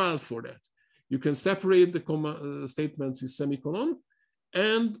have a file for that. You can separate the statements with semicolon,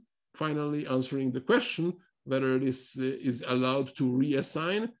 and finally answering the question whether this is allowed to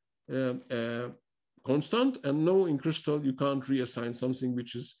reassign a constant. And no, in Crystal you can't reassign something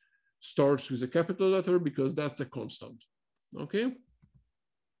which starts with a capital letter, because that's a constant. Okay.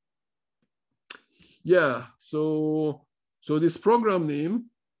 Yeah. So this program name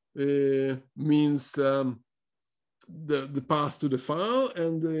means the path to the file,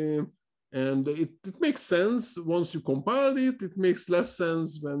 and it makes sense once you compile it. It makes less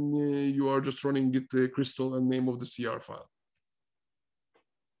sense when you are just running it Crystal and name of the CR file.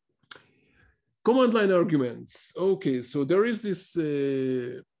 Command line arguments. Okay, so there is this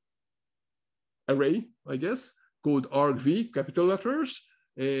array, I guess, called argv, capital letters,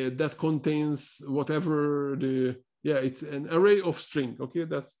 that contains whatever it's an array of string. Okay,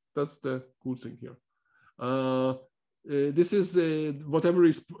 that's the cool thing here. This is whatever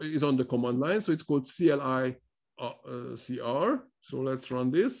is on the command line, so it's called CLI CR. So let's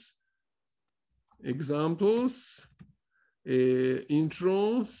run this. Examples,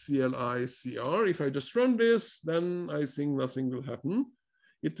 intro CLI CR. If I just run this, then I think nothing will happen.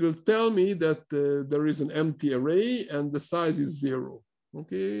 It will tell me that there is an empty array and the size is 0.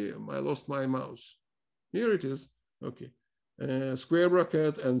 Okay, I lost my mouse. Here it is. Okay, square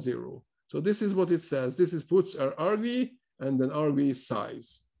bracket and 0. So this is what it says. This is puts argv and then argv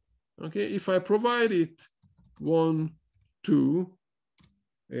size. Okay, if I provide it 1, 2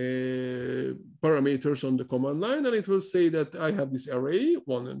 parameters on the command line, and it will say that I have this array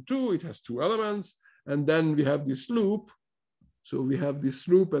 1 and 2. It has 2 elements, and then we have this loop. So we have this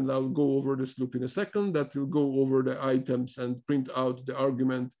loop, and I'll go over this loop in a second, that will go over the items and print out the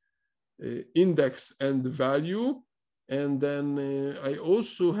argument index and the value. And then I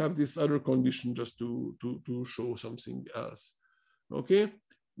also have this other condition just to show something else. Okay,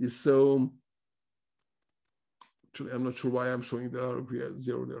 so actually I'm not sure why I'm showing the argv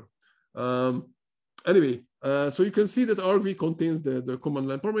 0 there. Anyway, so you can see that argv contains the command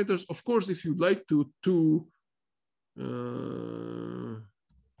line parameters. Of course, if you'd like to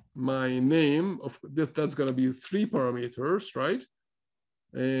my name, that's going to be 3 parameters, right?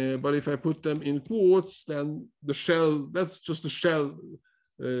 But if I put them in quotes, then the shell, that's just the shell,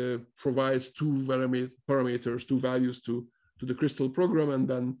 provides 2 parameters, 2 values to the Crystal program, and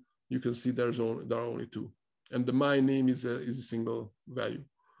then you can see there are only 2, and the my name is a single value.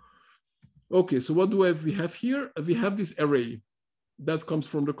 Okay, so what do we have here? We have this array that comes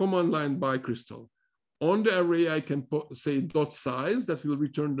from the command line by Crystal. On the array, I can say dot size, that will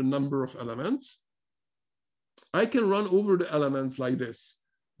return the number of elements. I can run over the elements like this.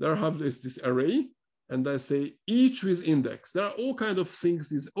 There I have this array, and I say each with index. There are all kinds of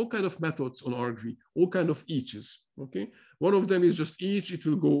things, all kinds of methods on argv, all kinds of eaches. Okay, one of them is just each. It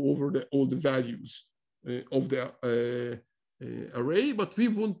will go over all the values of the array, but we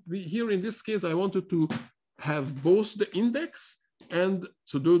won't. Here in this case, I wanted to have both the index and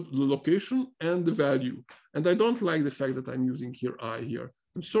so the location and the value. And I don't like the fact that I'm using here I here.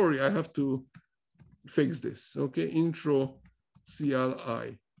 I'm sorry, I have to fix this. Okay, intro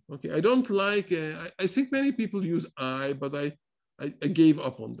CLI. Okay, I don't like, I think many people use I, but I gave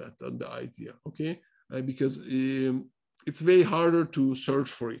up on that, on the idea, okay? Because it's way harder to search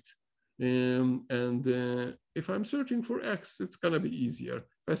for it. If I'm searching for X, it's gonna be easier.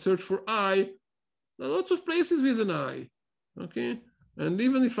 If I search for I, there are lots of places with an I, okay? And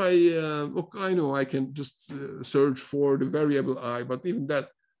even if I know I can just search for the variable I, but even that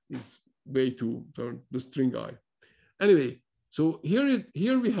is way too, the string I. Anyway, so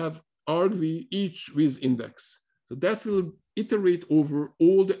here we have argv each with index. So that will iterate over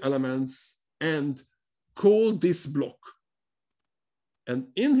all the elements and call this block. And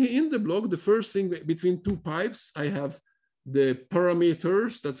in the block, the first thing between two pipes, I have the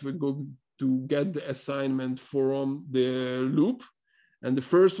parameters that will go to get the assignment from the loop. And the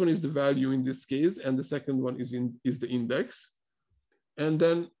first one is the value in this case, and the second one is the index. And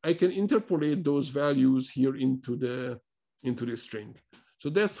then I can interpolate those values here into the string. So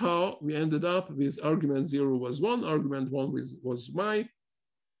that's how we ended up with argument 0 was 1, argument 1 was my,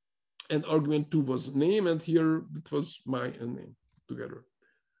 and argument 2 was name, and here it was my and name together.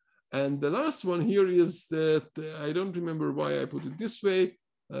 And the last one here is that I don't remember why I put it this way.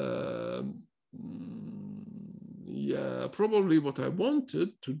 Yeah, probably what I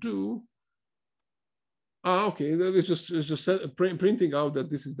wanted to do. Okay, that is just printing out that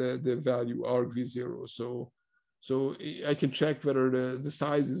this is the value argv0. So I can check whether the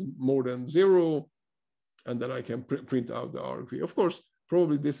size is more than 0, and then I can print out the argv. Of course,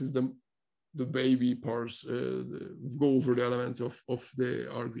 probably this is the baby parse, go over the elements of the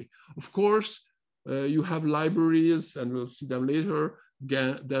argv. Of course, you have libraries, and we'll see them later,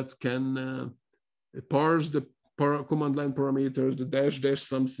 that can parse the command line parameters, the dash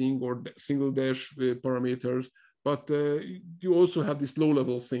something, or single dash parameters. But you also have this low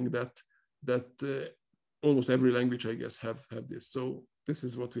level thing that almost every language, I guess, have this. So this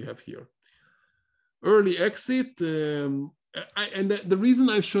is what we have here. Early exit. And the reason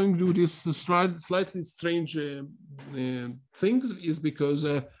I'm showing you this slightly strange things is because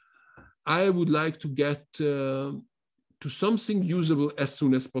I would like to get to something usable as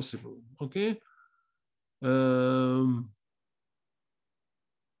soon as possible. Okay.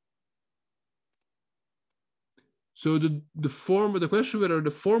 So the question whether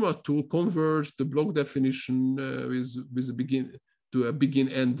the format tool converts the block definition with a begin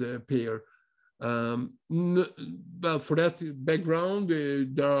end pair. Well, for that background,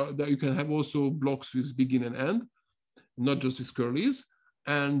 there you can have also blocks with begin and end, not just with curlies.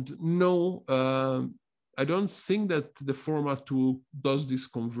 And no, I don't think that the format tool does this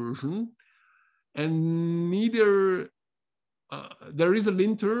conversion. And neither, there is a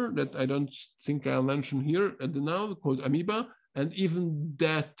linter that I don't think I'll mention here at the now called Amoeba, and even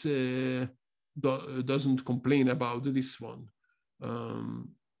that doesn't complain about this one.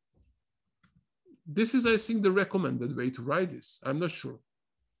 This is, I think, the recommended way to write this. I'm not sure.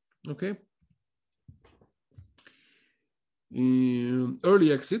 Okay.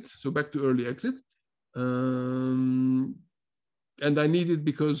 Early exit. So back to early exit. And I need it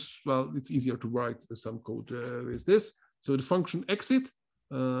because, well, it's easier to write some code with this. So the function exit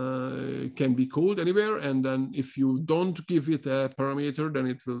can be called anywhere. And then if you don't give it a parameter, then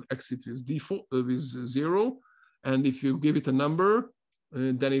it will exit with default with 0. And if you give it a number,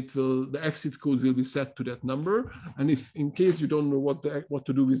 then the exit code will be set to that number. And if in case you don't know what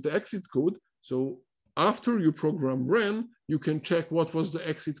to do with the exit code, so after your program ran, you can check what was the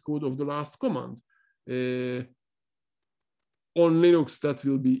exit code of the last command. On Linux, that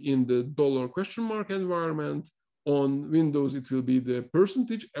will be in the $? Environment. On Windows, it will be the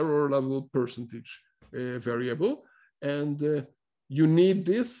 %error level variable. And you need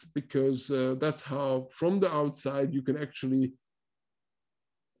this because that's how, from the outside, you can actually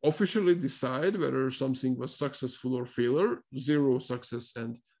officially decide whether something was successful or failure. 0 success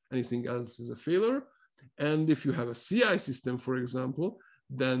and anything else is a failure. And if you have a CI system, for example,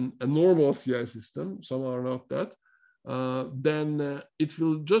 then a normal CI system, some are not that, then it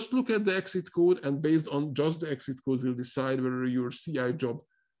will just look at the exit code, and based on just the exit code will decide whether your CI job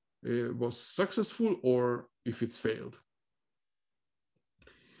was successful or if it failed.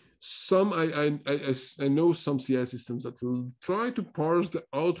 Some I know some CI systems that will try to parse the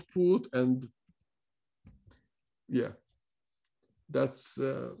output, and yeah, that's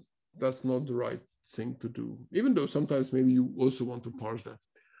not the right thing to do, even though sometimes maybe you also want to parse that.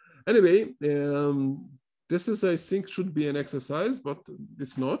 Anyway, this is, I think, should be an exercise, but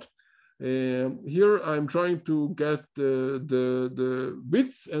it's not. Here I'm trying to get the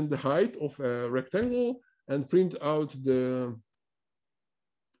width and the height of a rectangle and print out the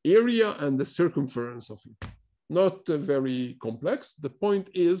area and the circumference of it. Not very complex. The point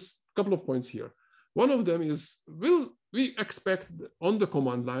is, a couple of points here. One of them is, will we expect on the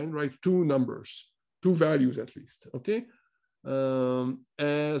command line, right, two numbers, two values at least, okay? So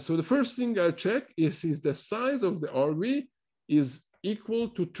the first thing I check is the size of the argv is equal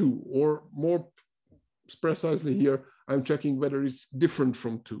to 2, or more precisely here, I'm checking whether it's different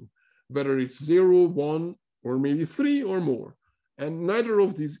from 2, whether it's 0, 1, or maybe 3 or more. And neither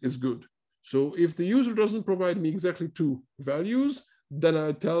of these is good. So if the user doesn't provide me exactly 2 values, then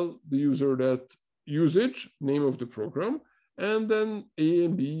I tell the user that usage, name of the program, and then A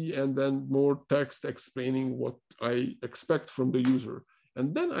and B, and then more text explaining what I expect from the user.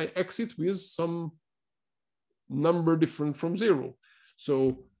 And then I exit with some number different from 0.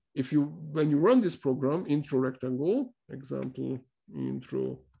 So if you, when you run this program, intro rectangle, example,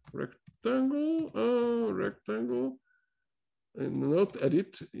 intro rectangle, rectangle, and not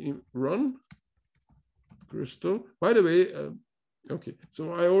edit, run, Crystal. By the way, okay,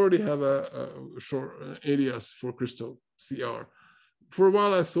 so I already have a short alias for Crystal, CR. For a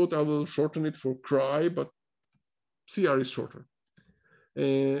while, I thought I will shorten it for cry, but CR is shorter.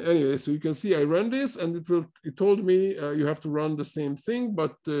 Anyway, so you can see I ran this, and it told me you have to run the same thing,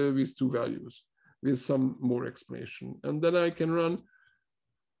 but with 2 values, with some more explanation. And then I can run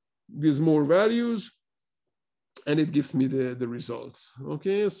with more values, and it gives me the results.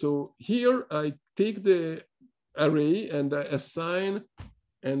 Okay, so here I take the array and I assign,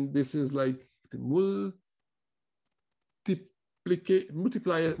 and this is like the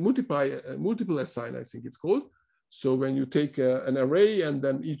multiple assign, I think it's called. So when you take an array and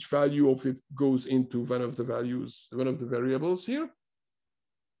then each value of it goes into one of the values, one of the variables here,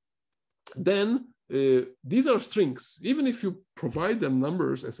 then these are strings. Even if you provide them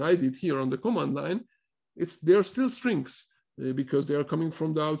numbers, as I did here on the command line, they're still strings because they are coming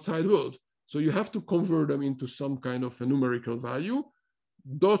from the outside world. So you have to convert them into some kind of a numerical value.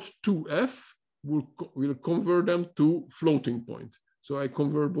 .2f will convert them to floating point. So I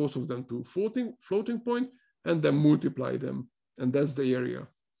convert both of them to floating point and then multiply them. And that's the area.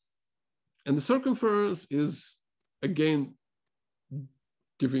 And the circumference is, again,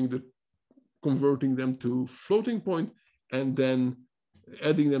 converting them to floating point and then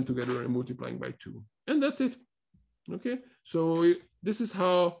adding them together and multiplying by 2. And that's it. Okay, so this is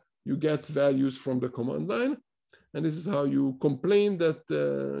how you get values from the command line. And this is how you complain that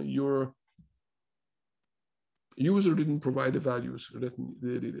your user didn't provide the values that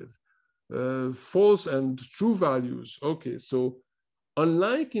they did. False and true values. Okay, so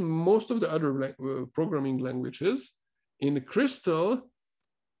unlike in most of the other programming languages, in Crystal,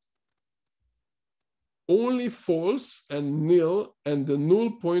 only false and nil and the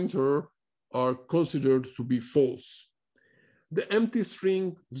null pointer are considered to be false. The empty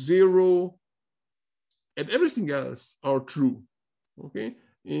string, 0, and everything else are true. Okay,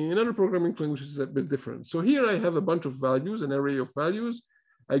 in other programming languages, it's a bit different. So here I have a bunch of values, an array of values.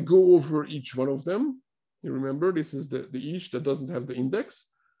 I go over each one of them. You remember, this is the each that doesn't have the index.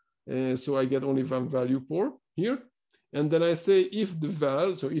 So I get only one value for here. And then I say if the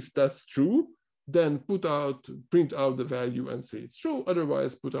val, so if that's true, then print out the value and say it's true.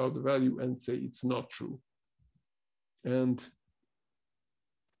 Otherwise, put out the value and say it's not true. And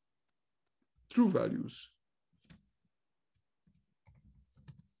true values.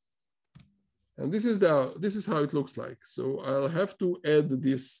 And this is how it looks like. So I'll have to add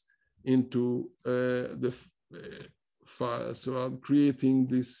this into the file. So I'm creating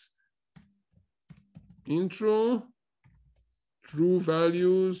this intro, true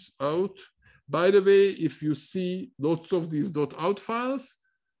values out. By the way, if you see lots of these .out files,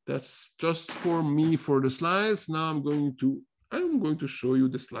 that's just for me for the slides. Now I'm going to show you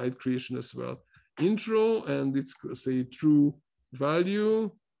the slide creation as well. Intro, and it's say true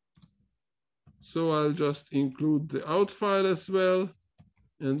value. So I'll just include the out file as well.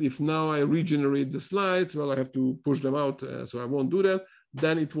 And if now I regenerate the slides, well, I have to push them out, so I won't do that.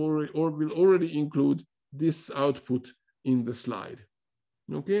 Then it will already include this output in the slide.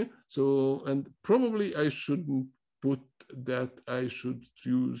 Okay, so, and probably I shouldn't put that, I should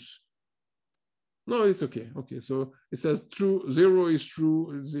use, no, it's okay. Okay, so it says true, 0 is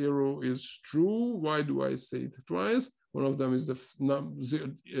true, 0 is true. Why do I say it twice? One of them is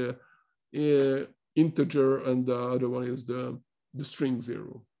the integer, and the other one is the string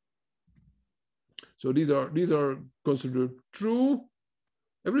 0. So these are considered true.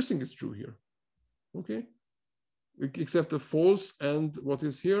 Everything is true here. Okay, except the false and what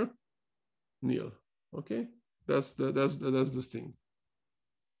is here, nil. Okay, that's the thing.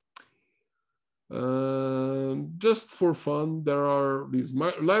 Just for fun, there are these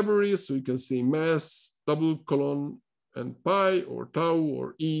libraries, so you can say mass, double colon, and pi, or tau,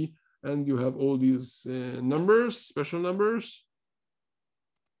 or e, and you have all these numbers, special numbers.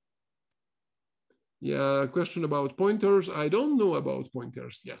 Yeah, question about pointers. I don't know about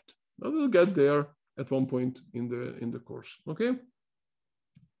pointers yet. I will get there at one point in the course. Okay.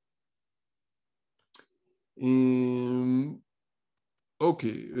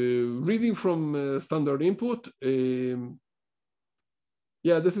 Okay, reading from standard input.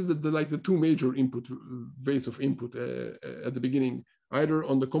 Yeah, this is like the two major input ways of input at the beginning, either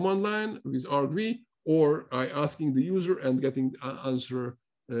on the command line with argv, or I asking the user and getting the answer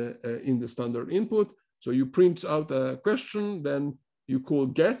in the standard input. So you print out a question, then you call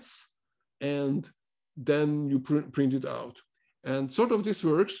gets, and then you print it out. And sort of this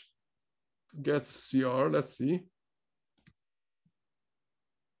works. Gets CR, let's see.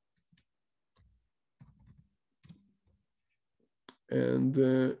 And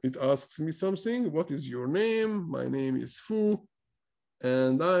it asks me something. What is your name? My name is Fu,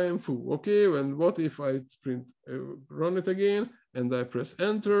 and I am Fu. Okay, and what if I print, run it again, and I press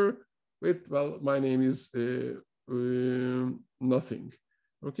enter? Wait, well, my name is nothing.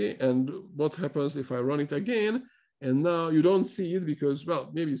 Okay, and what happens if I run it again? And now you don't see it because, well,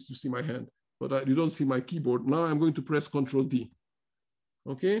 maybe it's to see my hand, but you don't see my keyboard. Now I'm going to press Control D.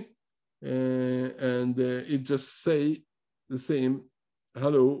 Okay, and it just say the same,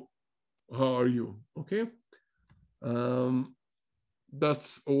 hello, how are you? Okay,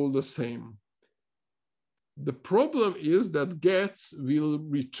 that's all the same. The problem is that gets will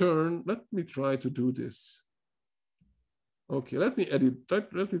return. Let me try to do this. Okay, let me edit.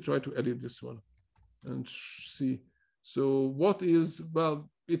 Let me try to edit this one and see. So what is, well,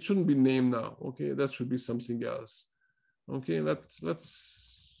 it shouldn't be named now. Okay, that should be something else. Okay, let's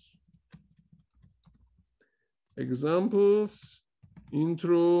examples,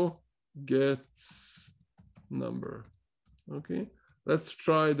 intro, gets number. Okay, let's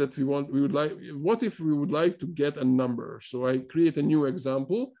try that. We would like, what if we would like to get a number? So I create a new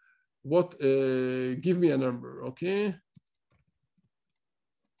example. What, give me a number. Okay,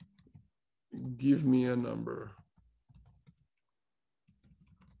 give me a number.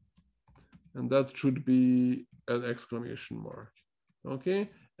 And that should be an exclamation mark. Okay,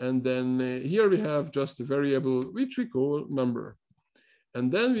 and then here we have just a variable which we call number.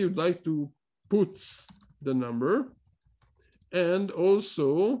 And then we would like to put the number, and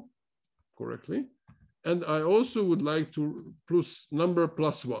also correctly. And I also would like to plus number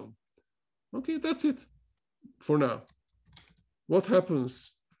plus 1. Okay, that's it for now. What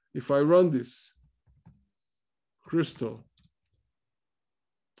happens if I run this Crystal?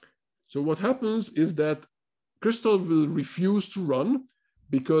 So what happens is that Crystal will refuse to run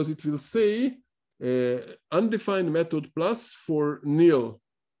because it will say undefined method plus for nil.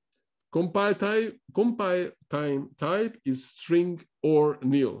 Compile time type is string or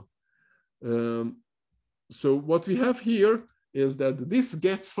nil. So what we have here is that this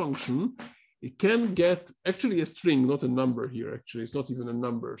gets function, it can get actually a string, not a number here. Actually, it's not even a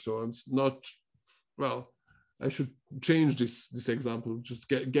number. So it's not, well, I should change this example. Just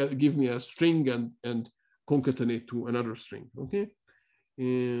give me a string and concatenate to another string. Okay.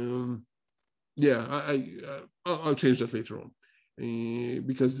 Yeah, I'll change that later on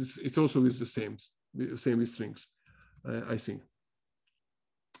because it's also with the same with strings, I think.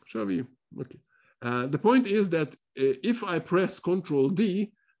 Shall we? Okay. The point is that if I press Control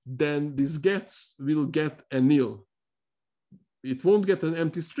D, then this gets will get a nil. It won't get an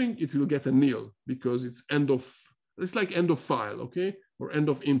empty string, it will get a nil because it's it's like end of file, okay, or end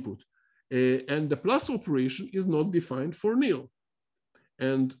of input. And the plus operation is not defined for nil.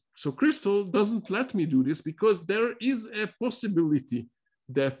 And so Crystal doesn't let me do this because there is a possibility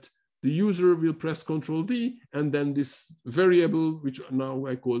that the user will press Control D and then this variable, which now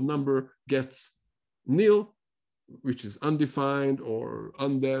I call number, gets nil, which is undefined or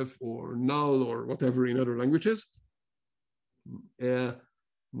undef or null or whatever in other languages.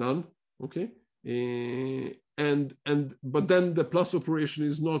 None, okay. But then the plus operation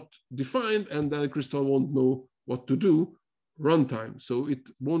is not defined, and then Crystal won't know what to do runtime. So it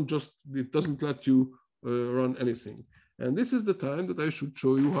doesn't let you run anything. And this is the time that I should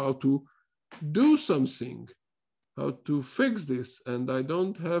show you how to do something, how to fix this. And I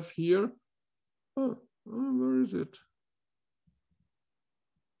don't have here, where is it?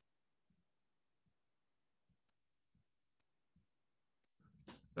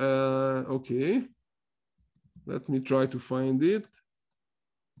 Okay, let me try to find it.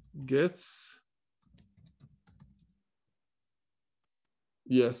 Gets.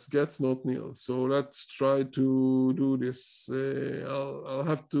 Yes, gets not nil. So let's try to do this. I'll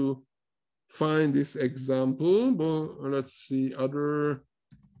have to find this example, but let's see, other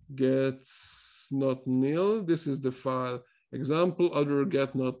gets not nil. This is the file example, other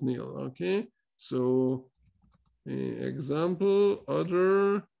get not nil. Okay, so example,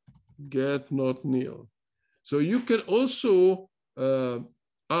 other get not nil. So you can also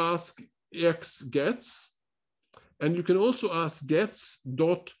ask x gets, and you can also ask gets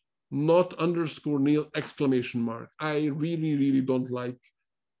dot not underscore nil exclamation mark. I really don't like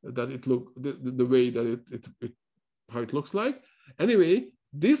that it look the way that it how it looks like. Anyway,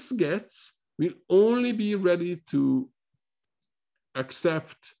 this gets will only be ready to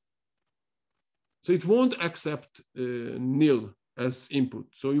accept. So it won't accept nil as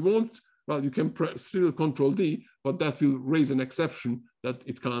input. So you won't. Well, you can press still Control D, but that will raise an exception that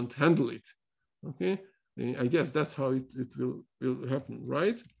it can't handle it. Okay, I guess that's how it will happen,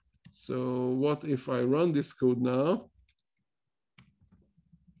 right? So what if I run this code now?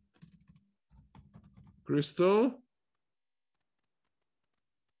 Crystal.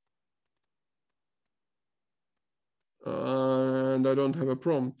 And I don't have a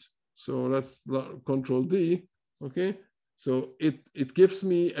prompt. So let's Control D, okay? So it gives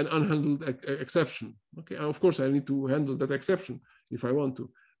me an unhandled exception, okay? And of course, I need to handle that exception if I want to.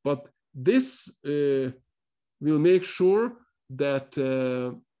 But this will make sure that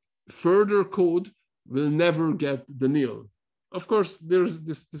further code will never get the nil. Of course, there's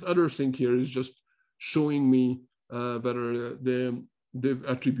this other thing here is just showing me whether the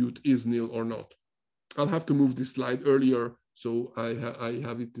attribute is nil or not. I'll have to move this slide earlier, so I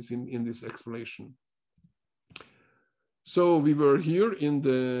have it in this explanation. So we were here in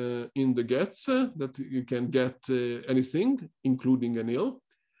the gets that you can get anything, including a nil.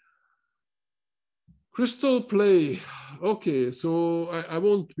 Crystal play. Okay, so I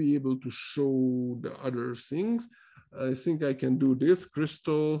won't be able to show the other things. I think I can do this.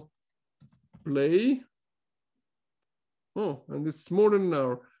 Crystal play. Oh, and it's more than an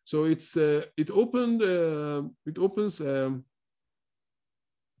hour. So it's it opens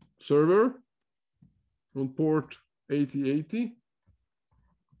server on port 8080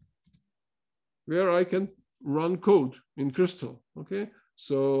 where I can run code in Crystal. Okay,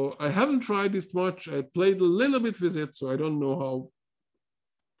 so I haven't tried this much. I played a little bit with it, so I don't know how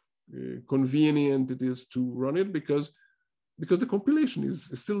convenient it is to run it because the compilation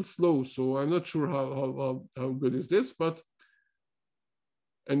is still slow. So I'm not sure how good is this, but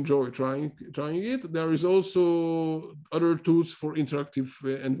enjoy trying it. There is also other tools for interactive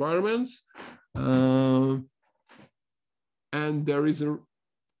environments. And there is a,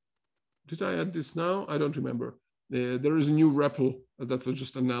 did I add this now? I don't remember. There is a new REPL that was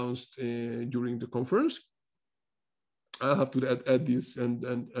just announced during the conference. I'll have to add these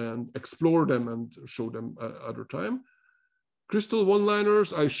and explore them and show them other time. Crystal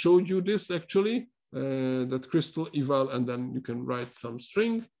one-liners, I showed you this actually. That Crystal eval, and then you can write some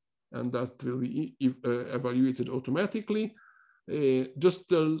string, and that will be evaluated automatically. Just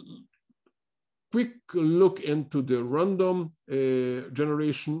a quick look into the random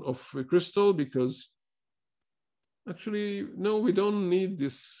generation of Crystal, because actually, no, we don't need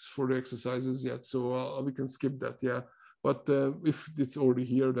this for the exercises yet, so we can skip that, yeah. But if it's already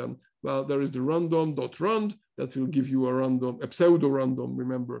here, then, well, there is the random.rand that will give you a pseudo-random,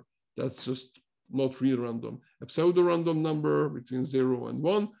 remember, that's just not real random, a pseudo-random number between 0 and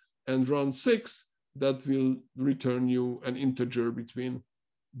 1, and round 6 that will return you an integer between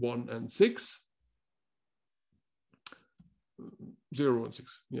 1 and 6. 0 and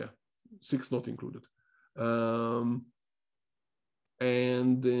 6, yeah, 6 not included.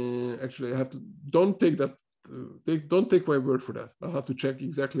 Actually, I have to, don't take that, don't take my word for that. I'll have to check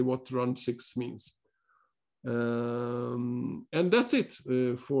exactly what round 6 means. And that's it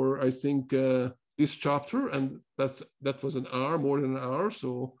for, I think, this chapter, and that was an hour, more than an hour,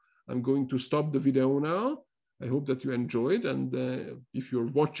 so I'm going to stop the video now. I hope that you enjoyed, and if you're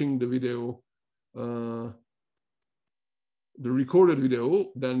watching the video, the recorded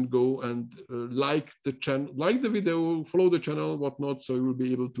video, then go and like the channel, like the video, follow the channel, whatnot, so you will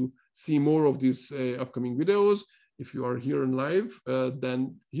be able to see more of these upcoming videos. If you are here in live,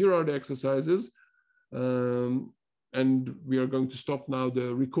 then here are the exercises. And we are going to stop now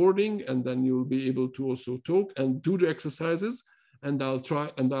the recording, and then you'll be able to also talk and do the exercises. And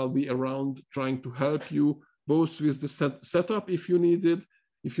I'll be around trying to help you both with the setup if you need it,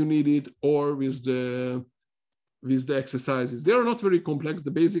 or with the exercises. They are not very complex.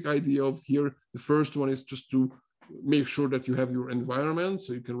 The basic idea of here, the first one is just to make sure that you have your environment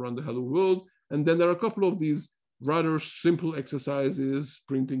so you can run the hello world. And then there are a couple of these rather simple exercises,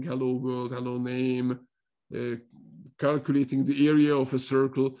 printing hello world, hello name, calculating the area of a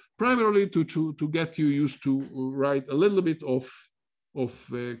circle, primarily to get you used to write a little bit of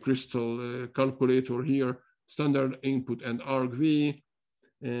Crystal calculator here, standard input and argv.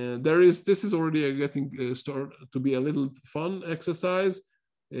 This is already getting started to be a little fun exercise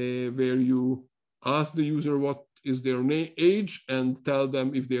where you ask the user what is their age and tell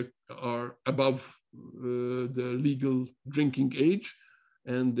them if they are above the legal drinking age.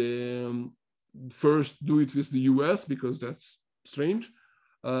 And first do it with the US because that's strange.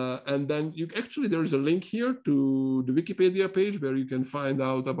 And then there is a link here to the Wikipedia page where you can find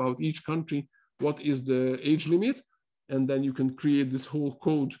out about each country, what is the age limit. And then you can create this whole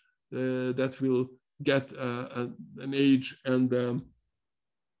code that will get an age and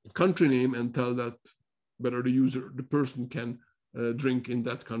country name and tell that whether the person can drink in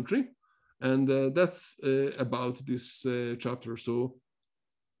that country. And that's about this chapter. So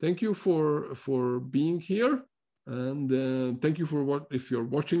thank you for being here. And thank you for if you're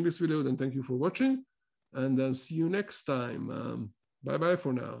watching this video, then thank you for watching. And then see you next time. Bye-bye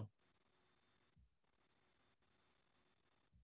for now.